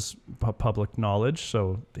that was public knowledge,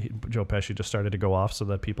 so Joe Pesci just started to go off so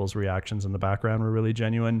that people's reactions in the background were really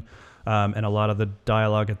genuine. And a lot of the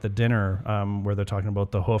dialogue at the dinner where they're talking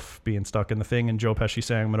about the hoof being stuck in the thing and Joe Pesci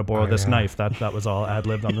saying, I'm going to borrow this knife. That was all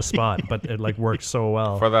ad-libbed on the spot, but it like worked so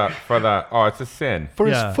well. for the oh, it's a sin. For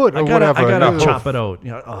Yeah. his foot or I gotta, whatever. I gotta No. chop it out.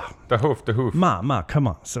 You know, oh, The hoof. ma, come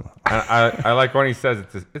on. So, I like when he says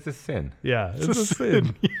it's a sin. yeah, It's a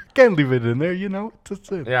sin. You can't leave it in there, you know? It's a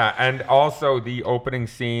sin. Yeah, and also the opening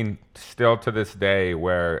scene still to this day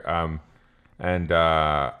where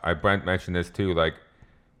Brent mentioned this too, like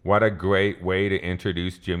what a great way to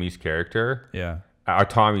introduce Jimmy's character. Yeah.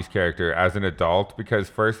 Tommy's character as an adult, because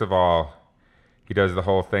first of all, he does the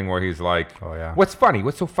whole thing where he's like, Oh, yeah. what's funny?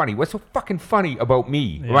 What's so funny? What's so fucking funny about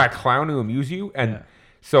me? Am I a clown to amuse you? And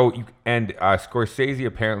Scorsese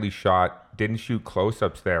apparently didn't shoot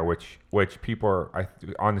close-ups there, which people are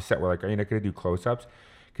on the set were like, are you not going to do close-ups?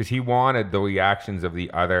 Because he wanted the reactions of the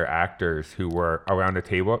other actors who were around the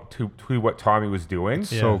table to what Tommy was doing.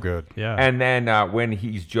 So good. Yeah. And then when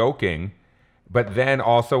he's joking, but then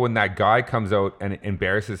also when that guy comes out and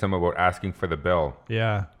embarrasses him about asking for the bill.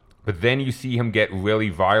 Yeah. But then you see him get really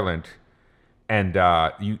violent, and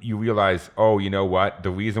you realize, oh, you know what?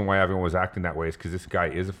 The reason why everyone was acting that way is because this guy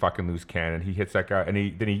is a fucking loose cannon. He hits that guy, and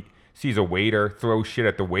then he sees a waiter, throws shit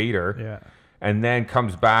at the waiter. Yeah. and then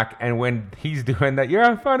comes back, and when he's doing that, you're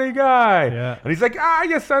a funny guy, and he's like,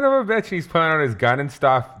 you son of a bitch, and he's pulling out his gun and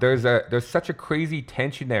stuff. There's such a crazy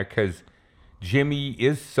tension there because Jimmy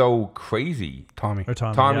is so crazy.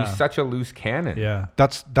 Tommy's such a loose cannon. Yeah.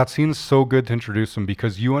 That scene's so good to introduce him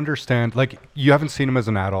because you understand, like, you haven't seen him as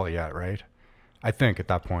an adult yet, right? I think at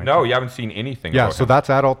that point. No, you haven't seen anything. Yeah, about so him. that's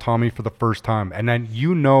adult Tommy for the first time. And then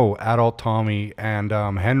adult Tommy and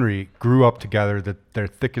Henry grew up together, that they're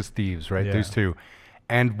thick as thieves, right? Yeah. These two.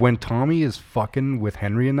 And when Tommy is fucking with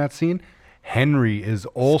Henry in that scene, Henry is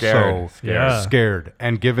also scared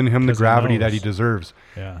and giving him the gravity that he deserves.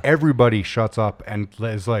 Yeah. Everybody shuts up and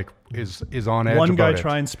is like is on edge. One guy about it.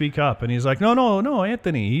 try and speak up, and he's like, "No,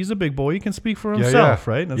 Anthony, he's a big boy. He can speak for himself,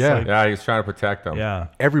 right?" And it's like, he's trying to protect them. Yeah,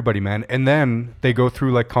 everybody, man. And then they go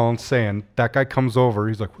through, like Colin's saying, that guy comes over.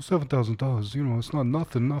 He's like, well, $7,000. You know, it's not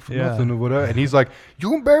nothing or whatever. And he's like,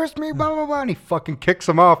 you embarrassed me, blah blah blah. And he fucking kicks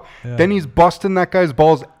him off. Yeah. Then he's busting that guy's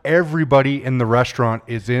balls. Everybody in the restaurant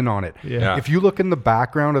is in on it. Yeah. If you look in the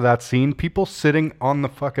background of that scene, people sitting on the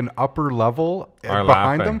fucking upper level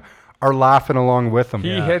behind them are laughing along with him.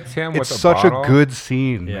 He hits him with a bottle. It's such a good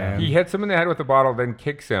scene, Yeah. man. He hits him in the head with the bottle, then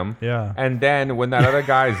kicks him. Yeah. And then when that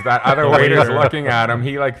other waiter's looking at him,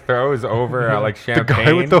 he like throws over like champagne. The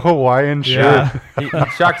guy with the Hawaiian shirt. He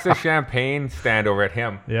chucks the champagne stand over at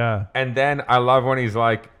him. Yeah. And then I love when he's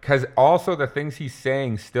like, because also the things he's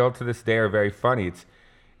saying still to this day are very funny.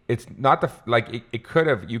 It's not you could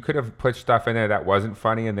have put stuff in there that wasn't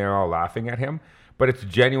funny and they're all laughing at him. But it's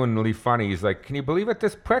genuinely funny. He's like, can you believe it?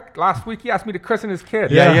 This prick, last week he asked me to christen his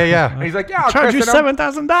kid. Yeah. And he's like, yeah, I'll charge you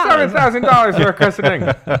 $7,000. $7,000 for a christening.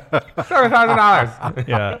 $7,000.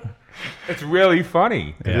 Yeah. It's really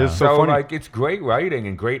funny. It is so funny. Like, it's great writing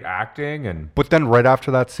and great acting. But then right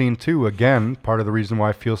after that scene too, again, part of the reason why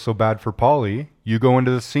I feel so bad for Paulie, you go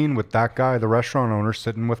into the scene with that guy, the restaurant owner,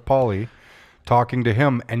 sitting with Paulie, talking to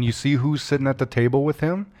him, and you see who's sitting at the table with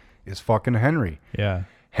him is fucking Henry. Yeah.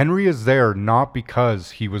 Henry is there not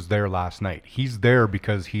because he was there last night. He's there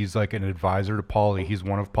because he's like an advisor to Paulie. He's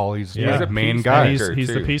one of Paulie's main guys. He's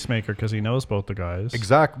the peacemaker because he knows both the guys.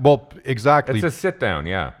 Exactly. It's a sit down,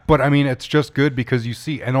 yeah. But I mean, it's just good because you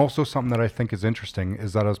see, and also something that I think is interesting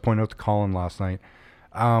is that I was pointing out to Colin last night.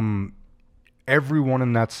 Everyone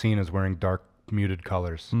in that scene is wearing dark, muted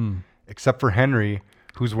colors, except for Henry,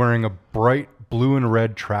 who's wearing a bright blue and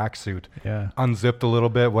red tracksuit, unzipped a little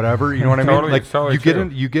bit, whatever. You know what I mean? Like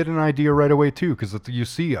you get an idea right away too, because you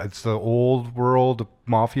see it's the old world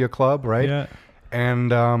mafia club, right? Yeah. And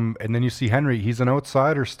then you see Henry. He's an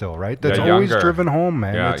outsider still, right? That's always driven home,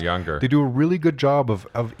 man. Yeah, younger. They do a really good job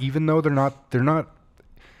of even though they're not.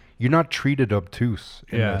 You're not treated obtuse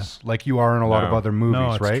in this like you are in a lot of other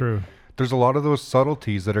movies, right? True. There's a lot of those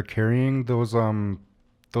subtleties that are carrying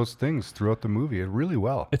those things throughout the movie really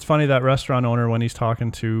well. It's funny that restaurant owner, when he's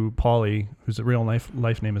talking to Paulie, whose real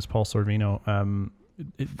life name is Paul Sorvino,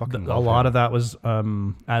 a lot of that was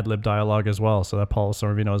ad-lib dialogue as well. So that Paul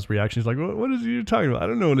Sorvino's reaction is like, what is you talking about? I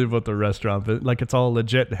don't know anything about the restaurant, but like it's all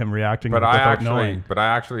legit, him reacting without knowing. But I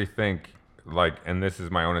actually think, like, and this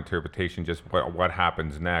is my own interpretation, just what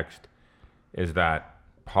happens next is that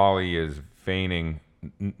Paulie is feigning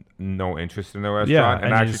no interest in the restaurant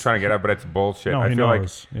and actually trying to get out, but it's bullshit. No, I feel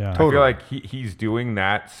knows. I feel like he's doing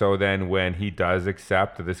that so then when he does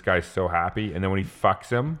accept, this guy's so happy, and then when he fucks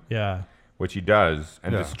him, which he does,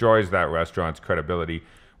 and destroys that restaurant's credibility,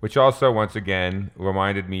 which also once again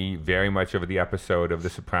reminded me very much of the episode of The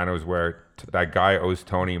Sopranos where that guy owes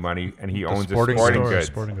Tony money and he owns a sporting goods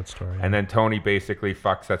store, and then Tony basically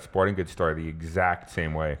fucks that sporting goods store the exact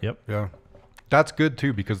same way. Yep. Yeah. That's good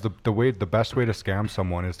too, because the best way to scam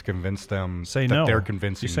someone is to convince them they're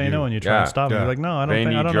convincing you. You say no and you try to stop them. You're like, no, I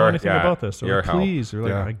don't know anything about this. Or please. You're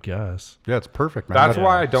like, I guess. Yeah, it's perfect, man. That's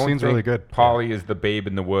why I don't think really good. Paulie is the babe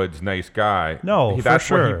in the woods, nice guy. No, that's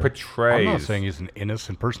for sure. what he portrays. I'm not saying he's an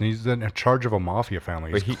innocent person. He's in charge of a mafia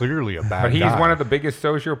family. He's clearly a bad guy. But he's one of the biggest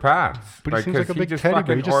sociopaths. But he seems like a big teddy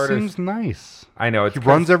bear. He just seems nice. I know. He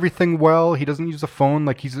runs everything well. He doesn't use a phone.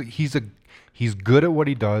 Like he's good at what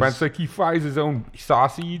he does. It's like he fries his own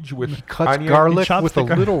sausage with he cuts onion. garlic with a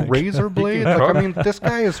little razor blade. Like, I mean, this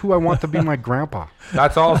guy is who I want to be my grandpa.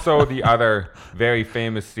 That's also the other very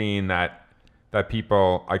famous scene this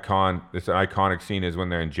iconic scene is when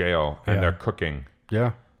they're in jail and they're cooking.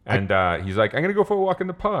 Yeah. And he's like, I'm going to go for a walk in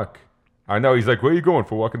the park. I know. He's like, where are you going,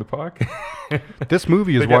 for a walk in the park? This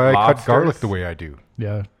movie is They get why I cut lobsters. garlic the way I do.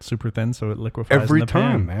 Yeah, super thin so it liquefies Every in the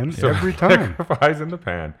time, pan. man. Every time. Fries in the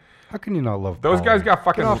pan. How can you not love Those Paulie? guys got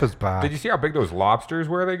fucking. Get off his back. Did you see how big those lobsters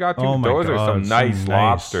were they got to? Oh my those are God, some nice nice.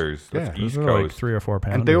 lobsters. That's Yeah, East Those are like Coast. 3 or 4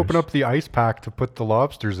 pounds. And they open up the ice pack to put the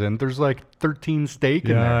lobsters in. There's like 13 steak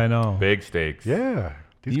in Yeah, there. I know. Big steaks. Yeah.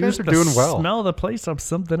 These You guys used are to doing well. smell the place of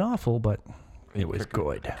something awful, but it was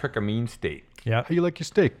good. Cook a mean steak. Yeah. How you like your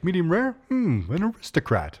steak? Medium rare? An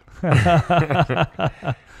aristocrat.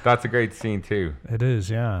 That's a great scene too. It is,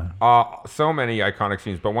 yeah. So many iconic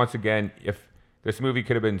scenes. But once again, if this movie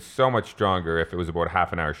could have been so much stronger if it was about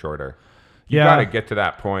half an hour shorter. You Yeah. gotta get to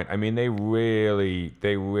that point. I mean, they really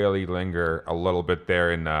linger a little bit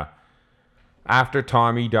there in after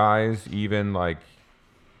Tommy dies, even like.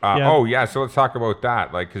 Yeah. Oh yeah, so let's talk about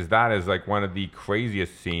that. Like, because that is like one of the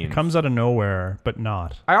craziest scenes. Comes out of nowhere, but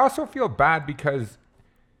not. I also feel bad because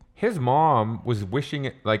his mom was wishing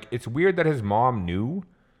it. Like, it's weird that his mom knew,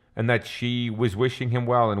 and that she was wishing him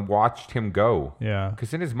well and watched him go. Yeah. Because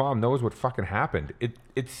then his mom knows what fucking happened.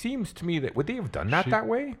 It seems to me that would they have done that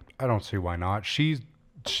way? I don't see why not. She's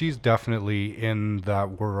definitely in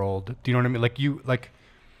that world. Do you know what I mean? Like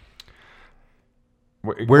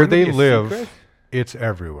where Wouldn't they it be a live, secret? it's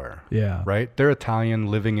everywhere. Yeah. Right? They're Italian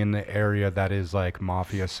living in the area that is like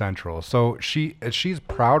mafia central. So she's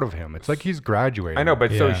proud of him. It's like he's graduating. I know,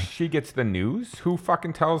 but so Yeah. she gets the news. Who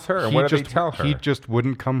fucking tells her? And what do they tell her? He just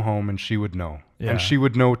wouldn't come home and she would know. Yeah. And she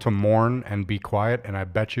would know to mourn and be quiet, and I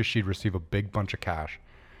bet you she'd receive a big bunch of cash.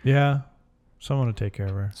 Yeah. Someone would take care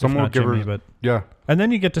of her. If Someone not would give Jimmy, her but yeah. and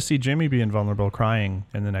then you get to see Jimmy being vulnerable, crying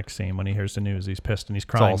in the next scene when he hears the news. He's pissed and he's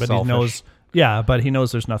crying, all but selfish. he knows. Yeah, but he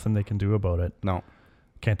knows there's nothing they can do about it. No.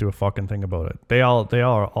 Can't do a fucking thing about it. They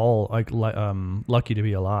are all like lucky to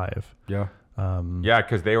be alive. Yeah. Yeah,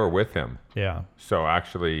 because they were with him. Yeah. So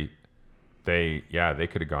actually, they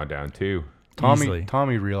could have gone down too. Easily.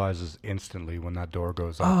 Tommy realizes instantly when that door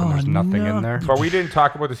goes up and there's nothing in there. But we didn't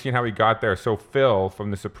talk about the scene how he got there. So Phil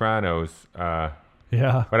from The Sopranos,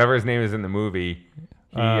 Yeah. whatever his name is in the movie,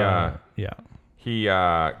 Yeah. he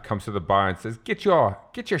comes to the bar and says, "Get your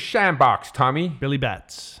shambox, Tommy." Billy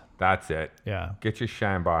Bats. That's it. Yeah. Get your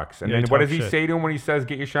shambox. And Yeah, then he what talks does he shit. say to him when he says,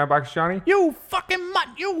 "Get your shambox, Johnny"? You fucking mutt,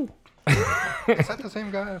 you. Is that the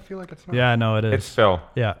same guy? I feel like it's not. Yeah, no, it is. It's Phil.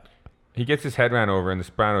 Yeah. He gets his head ran over in The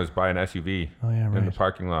Sopranos by an SUV Oh, yeah, in the right.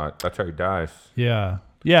 parking lot. That's how he dies. Yeah.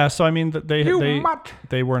 Yeah. So I mean, You mutt.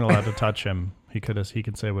 they weren't allowed to touch him. He could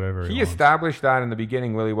say whatever he He wants. established that in the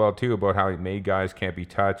beginning really well too, about how he made guys can't be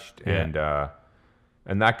touched, Yeah.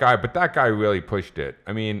 and that guy really pushed it.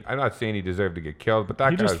 I mean, I'm not saying he deserved to get killed, but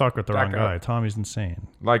that He guy just fucked with the that wrong guy. Tommy's insane.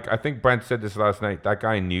 Like, I think Brent said this last night. That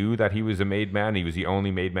guy knew that he was a made man. He was the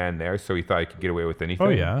only made man there, so he thought he could get away with anything. Oh,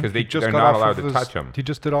 yeah. because He just they're got not off allowed of to his- touch him. He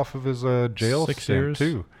just did off of his jail 6 stint, years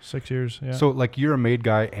too. 6 years. Yeah. So like you're a made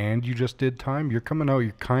guy and you just did time. You're coming out.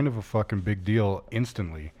 You're kind of a fucking big deal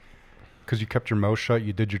instantly, because you kept your mouth shut.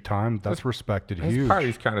 You did your time. That's respected. His Huge.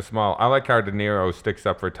 party's kind of small. I like how De Niro sticks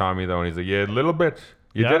up for Tommy though, and he's like, "Yeah, a little bit.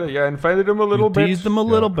 You Yeah. did it. Yeah, inflated him a little bit. teased him a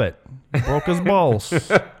little bit. Broke his balls.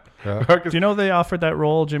 Yeah. Do you know they offered that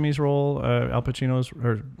role, Jimmy's role, Al Pacino's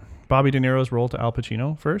or Bobby De Niro's role to Al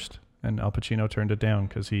Pacino first, and Al Pacino turned it down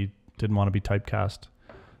because he didn't want to be typecast.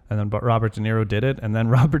 And then Robert De Niro did it, and then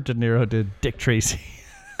Robert De Niro did Dick Tracy.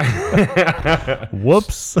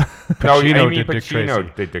 Whoops. No, Pacino I mean did Dick Pacino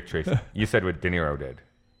Tracy. did Dick Tracy. You said what De Niro did.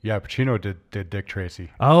 Yeah, Pacino did Dick Tracy.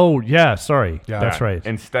 Oh yeah, sorry. Yeah. That's right.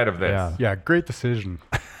 Instead of this. Yeah. Yeah, great decision.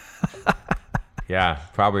 Yeah,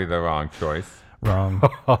 probably the wrong choice. Wrong.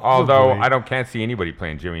 Although can't see anybody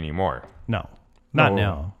playing Jimmy anymore. No, not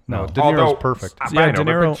now. No. De Niro's perfect. I Yeah, know,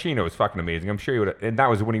 De Niro- but Pacino is fucking amazing. I'm sure he would, and that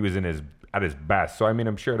was when he was at his best. So I mean,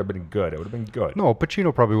 I'm sure it would have been good. It would have been good. No,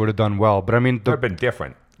 Pacino probably would have done well, but I mean, It would have been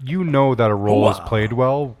different. you know that a role is played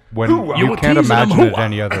well when Hoo-ah. you You were can't teasing him, imagine it hoo-ah.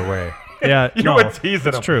 any other way. Yeah, You no, were teasing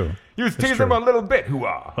it's him. true. You was It's teasing him true. a little bit.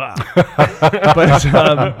 Hoo-ah.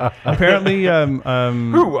 But apparently, De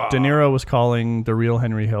Hoo-ah. Niro was calling the real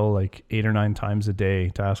Henry Hill like 8 or 9 times a day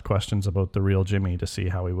to ask questions about the real Jimmy to see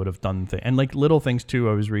how he would have done things, and like little things too.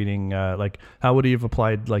 I was reading like how would he have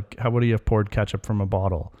poured ketchup from a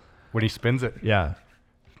bottle? When he spins it. Yeah.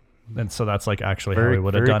 And so that's like actually how Very- he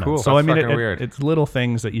would have very done cool. it. So That's I mean, fucking weird. it's little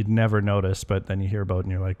things that you'd never notice, but then you hear about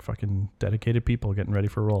and you're like, fucking dedicated people getting ready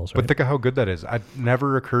for roles. Right? But think of how good that is. It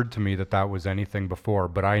never occurred to me that was anything before,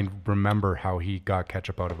 but I remember how he got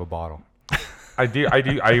ketchup out of a bottle. I do.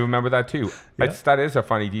 I remember that too. That is a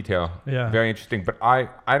funny detail. Yeah. Very interesting. But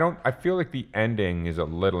I feel like the ending is a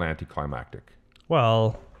little anticlimactic.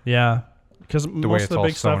 Well, yeah, because way most it's of the all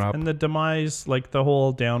big sewn stuff up. and the demise, like the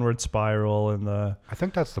whole downward spiral and the I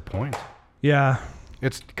think that's the point. Yeah.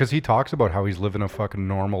 It's because he talks about how he's living a fucking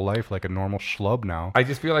normal life, like a normal schlub now. I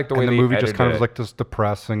just feel like the way and the they movie just edited kind of it- is like this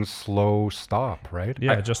depressing, slow stop, right?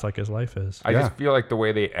 Yeah, just like his life is. I just feel like the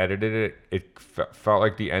way they edited it, it felt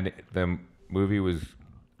like the movie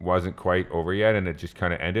wasn't quite over yet, and it just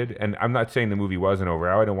kind of ended. And I'm not saying the movie wasn't over.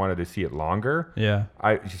 I would have wanted to see it longer. Yeah.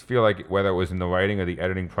 I just feel like whether it was in the writing or the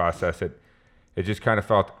editing process, it just kind of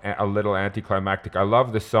felt a little anticlimactic. I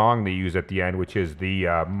love the song they use at the end, which is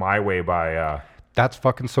the "My Way" by. That's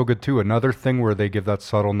fucking so good too. Another thing where they give that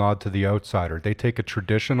subtle nod to The Outsider. They take a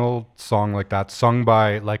traditional song like that, sung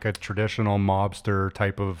by like a traditional mobster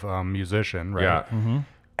type of musician, right? Yeah. Mm-hmm.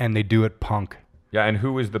 And they do it punk. Yeah, and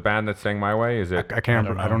who is the band that sang "My Way"? Is it? I can't.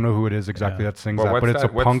 I don't know who it is exactly that sings that, what's but it's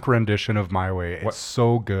that? a punk rendition of "My Way." It's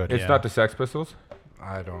so good. It's not the Sex Pistols.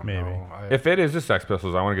 I don't Maybe. know. If it is the Sex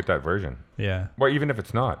Pistols, I want to get that version. Yeah. Well, even if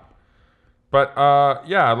it's not. But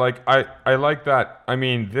yeah, like I like that. I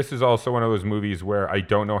mean, this is also one of those movies where I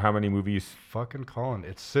don't know how many movies. Fucking Colin,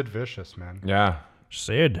 it's Sid Vicious, man. Yeah,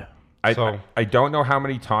 Sid. I don't know how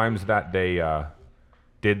many times that they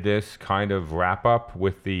did this kind of wrap up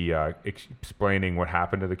with the explaining what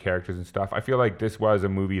happened to the characters and stuff. I feel like this was a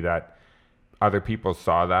movie that other people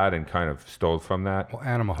saw that and kind of stole from that. Well,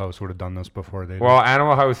 Animal House would have done this before they did. Well,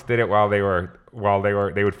 Animal House did it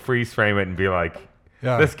they would freeze frame it and be like,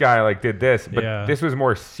 this guy like did this, but this was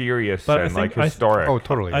more serious and like historic. Oh,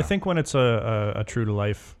 totally. I think when it's a true to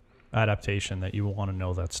life adaptation that you want to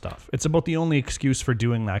know that stuff. It's about the only excuse for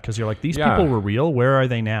doing that because you're like, these people were real. Where are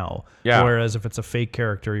they now? Yeah. Whereas if it's a fake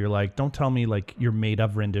character, you're like, don't tell me like your made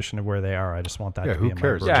up rendition of where they are. I just want that to be who in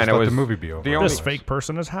cares? my Yeah, brain. and it was the movie be over. This fake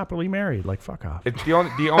person is happily married. Like, fuck off. It's the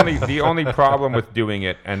only problem with doing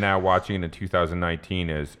it and now watching it in 2019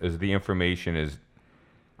 is the information is.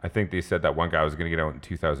 I think they said that one guy was going to get out in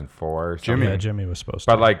 2004 or something. Yeah, Jimmy was supposed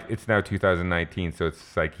to. But like it's now 2019, so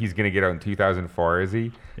it's like he's going to get out in 2004, is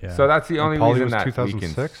he? Yeah. So that's the only reason was that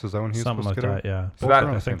 2006. Is that when he was something supposed like to get that? out? Yeah. So that,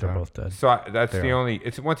 I think they're both dead. So that's the only.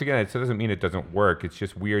 It's once again, it doesn't mean it doesn't work. It's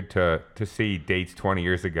just weird to see dates 20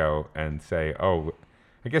 years ago and say, oh,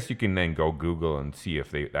 I guess you can then go Google and see if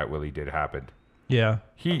that really did happen. Yeah.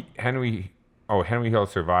 Henry Hill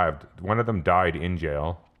survived. One of them died in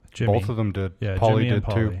jail. Jimmy. Both of them did. Yeah, Paulie Jimmy and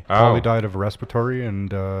did too. Paulie. Paulie died of respiratory and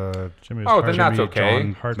Jimmy was Oh, then that's okay.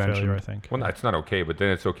 John heart mentioned. failure, I think. Well, that's not okay, but then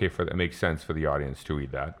it's okay it makes sense for the audience to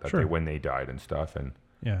read that Sure. when they died and stuff and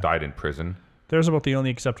Yeah. died in prison. There's about the only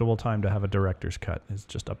acceptable time to have a director's cut is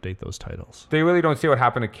just update those titles. They really don't say what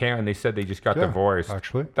happened to Karen. They said they just got divorced.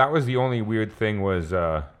 Actually, that was the only weird thing was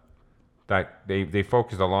that they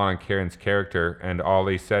focused a lot on Karen's character, and all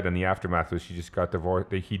they said in the aftermath was she just got divorced.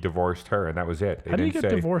 He divorced her, and that was it. How do you get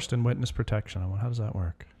divorced in witness protection? How does that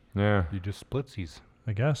work? Yeah, you just splitsies.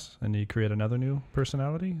 I guess, and you create another new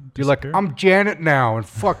personality. You're like, I'm Janet now, and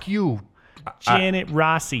fuck you, Janet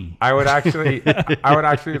Rossi. I would actually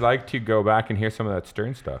like to go back and hear some of that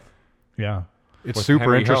Stern stuff. Yeah, it's with super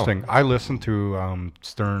Henry interesting. Hill. I listened to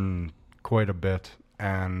Stern quite a bit,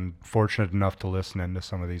 and fortunate enough to listen into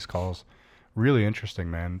some of these calls. Really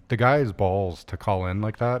interesting, man. The guy's balls to call in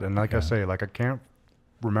like that, and like I say, like I can't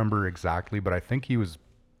remember exactly, but I think he was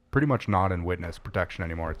pretty much not in witness protection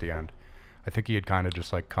anymore at the end. I think he had kind of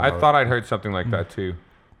just like come out. thought I'd heard something like that too,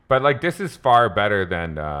 but like this is far better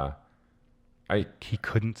than he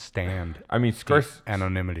couldn't stand. I mean,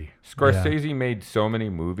 anonymity. Scorsese made so many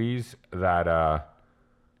movies that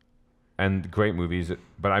and great movies,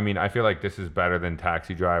 but I mean, I feel like this is better than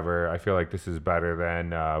Taxi Driver. I feel like this is better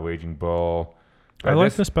than Raging Bull. I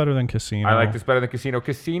like this better than Casino. I like this better than Casino.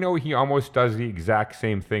 Casino, he almost does the exact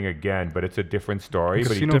same thing again, but it's a different story.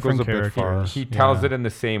 Casino but goes a bit far. He tells it in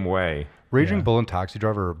the same way. Raging Bull and Taxi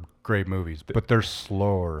Driver are great movies, but they're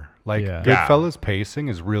slower. Like Goodfellas pacing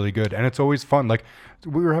is really good, and it's always fun. Like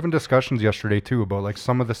we were having discussions yesterday too about like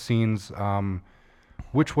some of the scenes.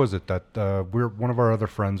 Which was it that one of our other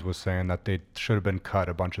friends was saying that they should have been cut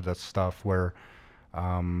a bunch of that stuff where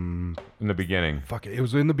in the beginning. Fuck it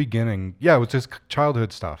was in the beginning. Yeah, it was just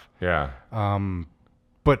childhood stuff. Yeah.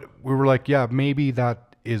 But we were like, yeah, maybe that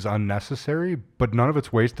is unnecessary, but none of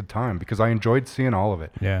it's wasted time because I enjoyed seeing all of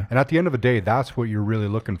it. Yeah. And at the end of the day, that's what you're really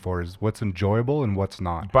looking for is what's enjoyable and what's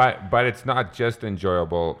not. But it's not just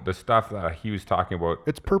enjoyable. The stuff that he was talking about,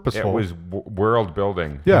 it's purposeful. It was world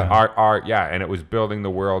building. Yeah. Art, and it was building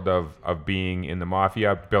the world of being in the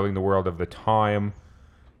mafia, building the world of the time,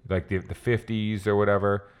 like the 50s or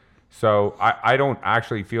whatever. So I don't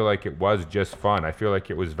actually feel like it was just fun. I feel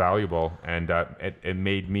like it was valuable, and it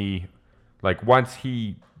made me like once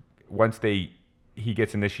he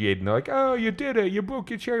gets initiated and they're like, oh, you did it, you broke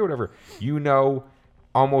your cherry, whatever. You know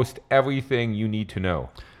almost everything you need to know.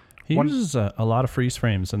 He uses a lot of freeze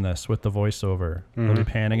frames in this with the voiceover. He'll be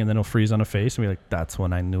panning and then he'll freeze on a face and be like, that's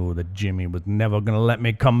when I knew that Jimmy was never going to let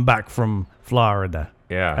me come back from Florida.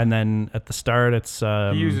 Yeah. And then at the start, it's...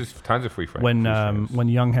 he uses tons of freeze frames. When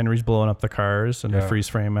young Henry's blowing up the cars and the freeze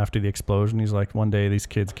frame after the explosion, he's like, one day these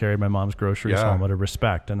kids carried my mom's groceries home out of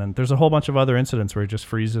respect. And then there's a whole bunch of other incidents where he just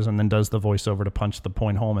freezes and then does the voiceover to punch the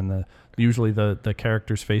point home. And usually the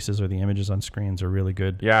characters' faces or the images on screens are really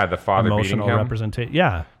good. Yeah, the father emotional beating him. representation.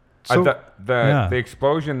 Yeah. So, the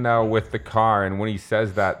explosion though with the car, and when he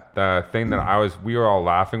says that, the thing that we were all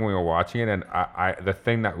laughing when we were watching it, and the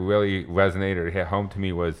thing that really resonated or hit home to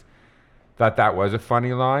me was that was a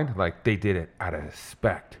funny line. Like, they did it out of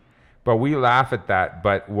respect, but we laugh at that.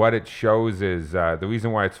 But what it shows is the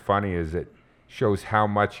reason why it's funny is it shows how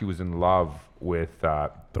much he was in love with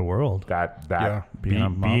the world.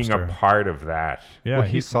 Being a part of that. Yeah, well,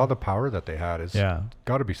 he saw the power that they had. It's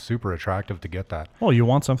got to be super attractive to get that. Well, you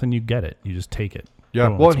want something, you get it. You just take it. Yeah,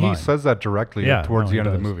 boom, well, and he says that directly towards the end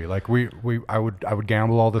of the does. movie. Like, I would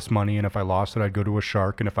gamble all this money, and if I lost it, I'd go to a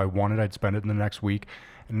shark, and if I won it, I'd spend it in the next week.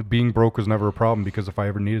 And being broke was never a problem because if I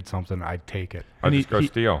ever needed something, I'd take it. I'd just go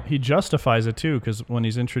steal. He justifies it too, because when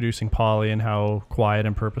he's introducing Polly and how quiet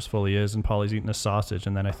and purposeful he is, and Polly's eating a sausage,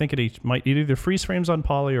 and then I think it either freeze frames on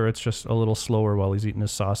Polly or it's just a little slower while he's eating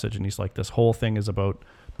his sausage, and he's like, this whole thing is about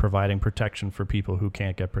providing protection for people who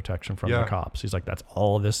can't get protection from the cops. He's like, that's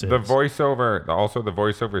all this is. The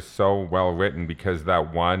voiceover is so well written because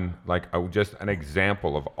that one, just an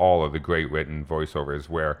example of all of the great written voiceovers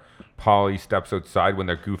where Polly steps outside when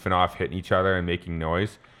they're goofing off, hitting each other and making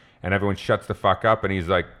noise, and everyone shuts the fuck up, and he's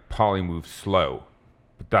like, Polly moves slow.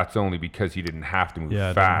 But that's only because he didn't have to move fast.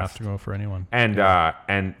 Yeah, didn't have to go for anyone. And he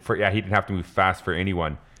didn't have to move fast for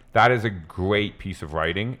anyone. That is a great piece of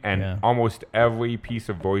writing, and almost every piece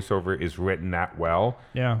of voiceover is written that well.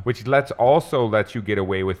 Yeah. Which lets you get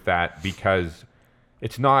away with that because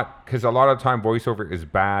it's not, because a lot of the time voiceover is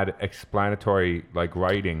bad explanatory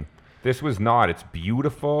writing. This was not. It's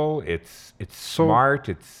beautiful. It's smart.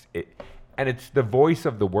 And it's the voice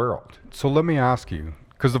of the world. So let me ask you,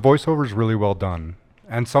 because the voiceover is really well done,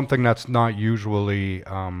 and something that's not usually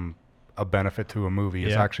a benefit to a movie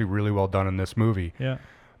is actually really well done in this movie. Yeah.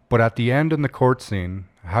 But at the end in the court scene,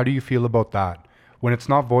 how do you feel about that? When it's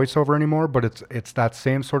not voiceover anymore, but it's that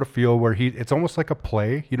same sort of feel where it's almost like a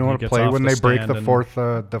play. You know what a play when they break the fourth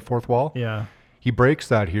wall? Yeah. He breaks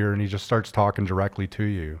that here and he just starts talking directly to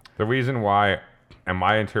you. The reason why, and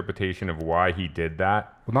my interpretation of why he did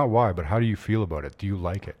that. Well, not why, but how do you feel about it? Do you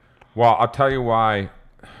like it? Well, I'll tell you why.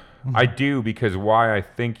 I do, because why I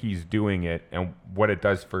think he's doing it and what it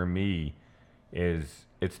does for me is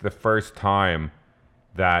it's the first time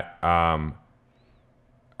that that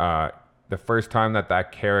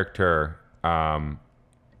character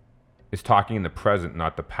is talking in the present,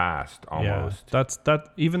 not the past, almost. Yeah, that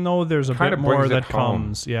even though there's a bit more that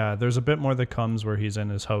comes. Yeah, there's a bit more that comes where he's in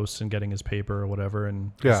his house and getting his paper or whatever,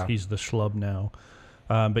 and he's the schlub now.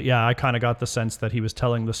 But yeah, I kind of got the sense that he was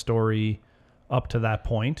telling the story up to that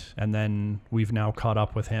point, and then we've now caught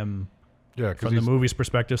up with him. Yeah, from the movie's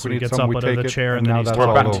perspective, so he gets up out of the chair and then he's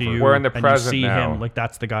talking to you. We're in the present and you see now. him like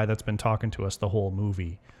that's the guy that's been talking to us the whole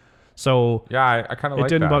movie. So yeah, I kind of like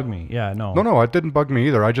that. It didn't bug me. Yeah, no, it didn't bug me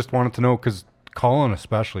either. I just wanted to know because Colin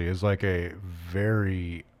especially is like a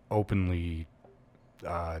very openly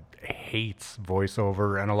hates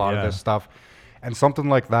voiceover and a lot of this stuff, and something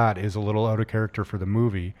like that is a little out of character for the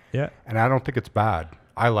movie. Yeah, and I don't think it's bad.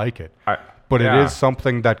 I like it, but it is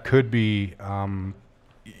something that could be.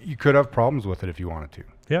 You could have problems with it if you wanted to.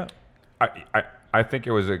 Yeah, I think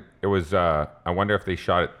it was. I wonder if they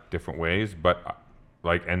shot it different ways, but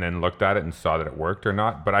and then looked at it and saw that it worked or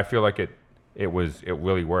not. But I feel like it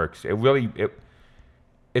really works.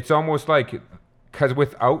 It's almost like, because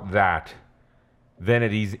without that, then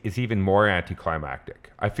it's even more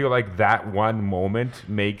anticlimactic. I feel like that one moment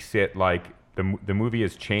makes it like the movie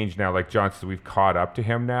has changed now. Like John said, we've caught up to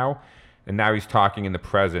him now, and now he's talking in the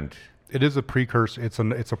present. It is a precursor.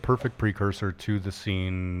 It's a perfect precursor to the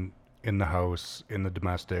scene in the house, in the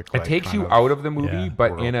domestic. It takes you out of the movie,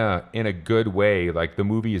 but world. in a good way. Like the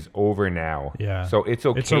movie is over now. Yeah. So it's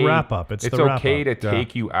okay. It's a wrap up. It's okay to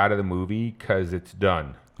take you out of the movie because it's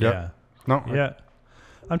done. Yep. Yeah. No. Yeah.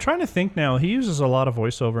 I'm trying to think now. He uses a lot of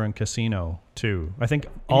voiceover in Casino too. I think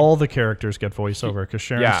all the characters get voiceover because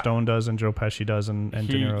Sharon Stone does and Joe Pesci does and De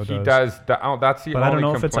Niro does. He does. That's the. But I don't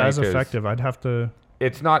know if it's as effective. I'd have to.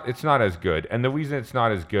 It's not as good, and the reason it's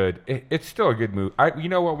not as good, it's still a good movie. You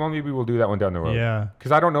know what? Well, maybe we'll do that one down the road. Yeah.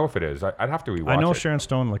 Because I don't know if it is. I'd have to rewatch it. I know Sharon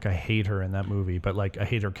Stone. Like I hate her in that movie, but like I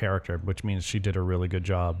hate her character, which means she did a really good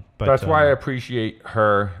job. But that's why I appreciate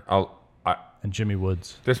her. And Jimmy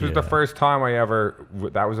Woods. This was the first time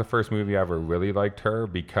that was the first movie I ever really liked her,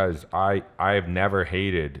 because I have never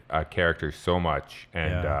hated a character so much,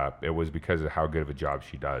 and it was because of how good of a job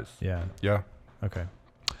she does. Yeah. Yeah. Okay.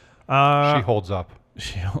 She holds up.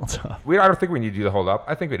 She holds up. I don't think we need to do the hold up.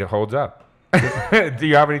 I think it holds up. Do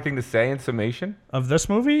you have anything to say in summation of this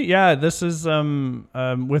movie? Yeah, this is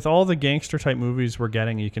with all the gangster type movies we're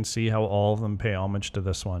getting, you can see how all of them pay homage to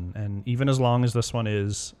this one. And even as long as this one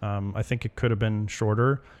is, I think it could have been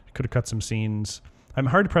shorter. It could have cut some scenes. I'm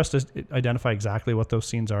hard pressed to identify exactly what those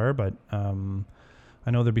scenes are, but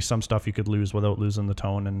I know there'd be some stuff you could lose without losing the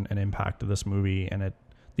tone and impact of this movie. And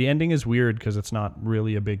the ending is weird because it's not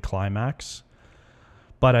really a big climax.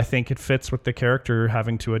 But I think it fits with the character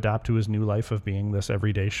having to adapt to his new life of being this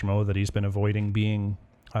everyday schmo that he's been avoiding being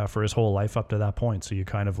for his whole life up to that point. So you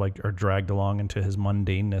kind of like are dragged along into his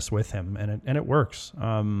mundaneness with him, and it works.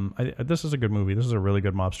 This is a good movie. This is a really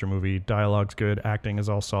good mobster movie. Dialogue's good. Acting is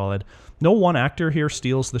all solid. No one actor here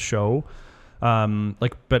steals the show,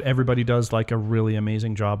 but everybody does like a really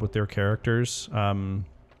amazing job with their characters.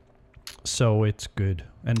 So it's good.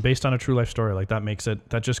 And based on a true life story, like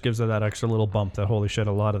that just gives it that extra little bump that holy shit,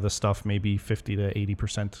 a lot of this stuff, maybe 50 to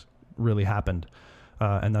 80% really happened.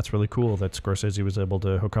 And that's really cool that Scorsese was able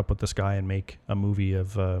to hook up with this guy and make a movie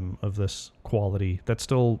of this quality that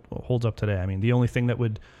still holds up today. I mean, the only thing that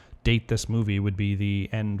would date this movie would be the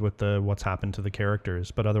end with the what's happened to the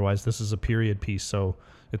characters. But otherwise, this is a period piece, so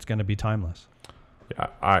it's going to be timeless. Yeah,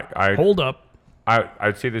 I hold up.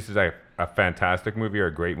 I'd say this is a fantastic movie or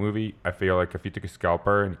a great movie. I feel like if you took a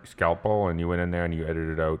scalpel and you went in there and you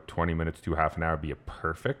edited out 20 minutes to half an hour, it'd be a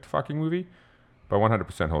perfect fucking movie. But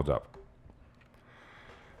 100% holds up.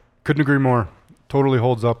 Couldn't agree more. Totally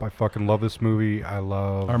holds up. I fucking love this movie. I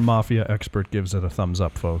love... Our mafia expert gives it a thumbs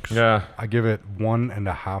up, folks. Yeah. I give it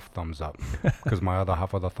 1.5 thumbs up because my other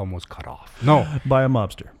half of the thumb was cut off. No. By a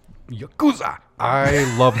mobster. Yakuza.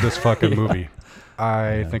 I love this fucking movie.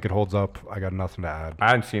 I think it holds up. I got nothing to add. I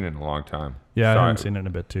hadn't seen it in a long time. Yeah, I haven't seen it in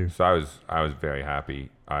a bit too. So I was very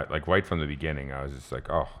happy. Like right from the beginning, I was just like,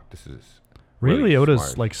 oh, this is Ray really Liotta's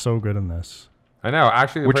smart. like so good in this. I know.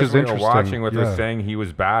 Actually, the Which person is we were interesting. watching with Yeah. was saying he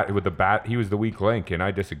was bad with the bat. He was the weak link, and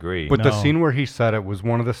I disagree. But the scene where he said it was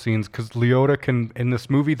one of the scenes because Liotta can in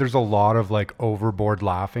this movie. There's a lot of like overboard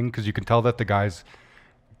laughing because you can tell that the guys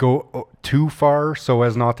go too far so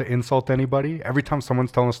as not to insult anybody. Every time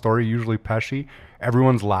someone's telling a story, usually Pesci,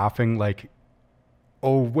 everyone's laughing like,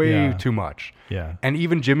 way too much. Yeah. And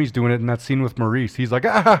even Jimmy's doing it in that scene with Maurice. He's like,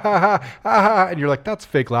 ah, ha, ha, ha, ha, and you're like, that's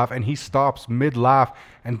fake laugh. And he stops mid-laugh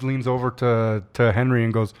and leans over to Henry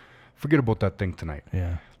and goes, forget about that thing tonight.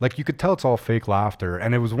 Yeah. Like you could tell it's all fake laughter.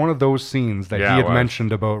 And it was one of those scenes that Yeah, he it had was.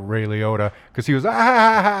 mentioned about Ray Liotta because he was, ah, ha,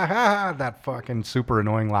 ha, ha, ha, that fucking super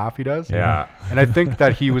annoying laugh he does. Yeah. And I think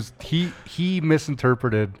that he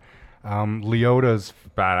misinterpreted Liotta's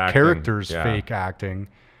Bad acting. character's Yeah. fake acting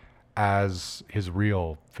as his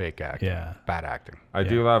real fake acting. Yeah. Bad acting. I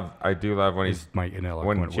do love when Is he's my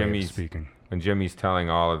ineloquent way of Jimmy's speaking. When Jimmy's telling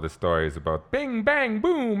all of the stories about bing bang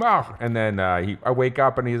boom, and then I wake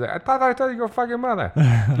up and he's like, I thought I told you your fucking mother.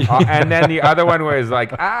 And then the other one was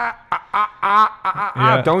like, Yeah,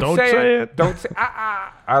 don't say it, don't say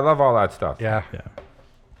I love all that stuff. Yeah. Yeah.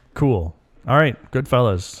 Cool. All right,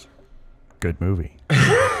 Goodfellas. Good movie.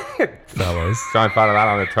 Fellas. John thought of that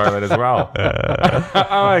on the toilet as well.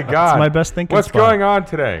 Oh my god, It's my best thinking What's spot. going on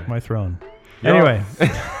today? My throne. Yo. Anyway.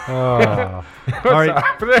 Oh. All right.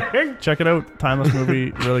 Happening? Check it out. Timeless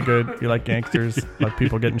movie. Really good. If you like gangsters, like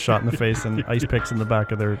people getting shot in the face and ice picks in the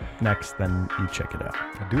back of their necks, then you check it out.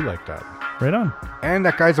 I do like that. Right on. And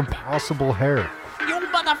that guy's impossible hair. You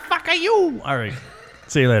motherfucker, you! All right.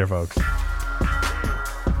 See you later, folks.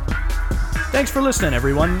 Thanks for listening,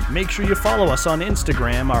 everyone. Make sure you follow us on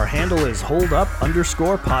Instagram. Our handle is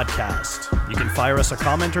holdup_podcast. You can fire us a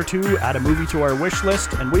comment or two, add a movie to our wish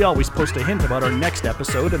list, and we always post a hint about our next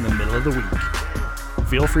episode in the middle of the week.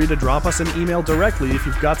 Feel free to drop us an email directly if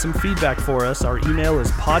you've got some feedback for us. Our email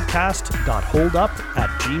is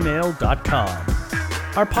podcast.holdup@gmail.com.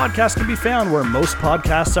 Our podcast can be found where most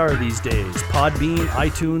podcasts are these days: Podbean,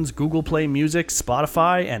 iTunes, Google Play Music,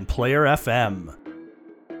 Spotify, and Player FM.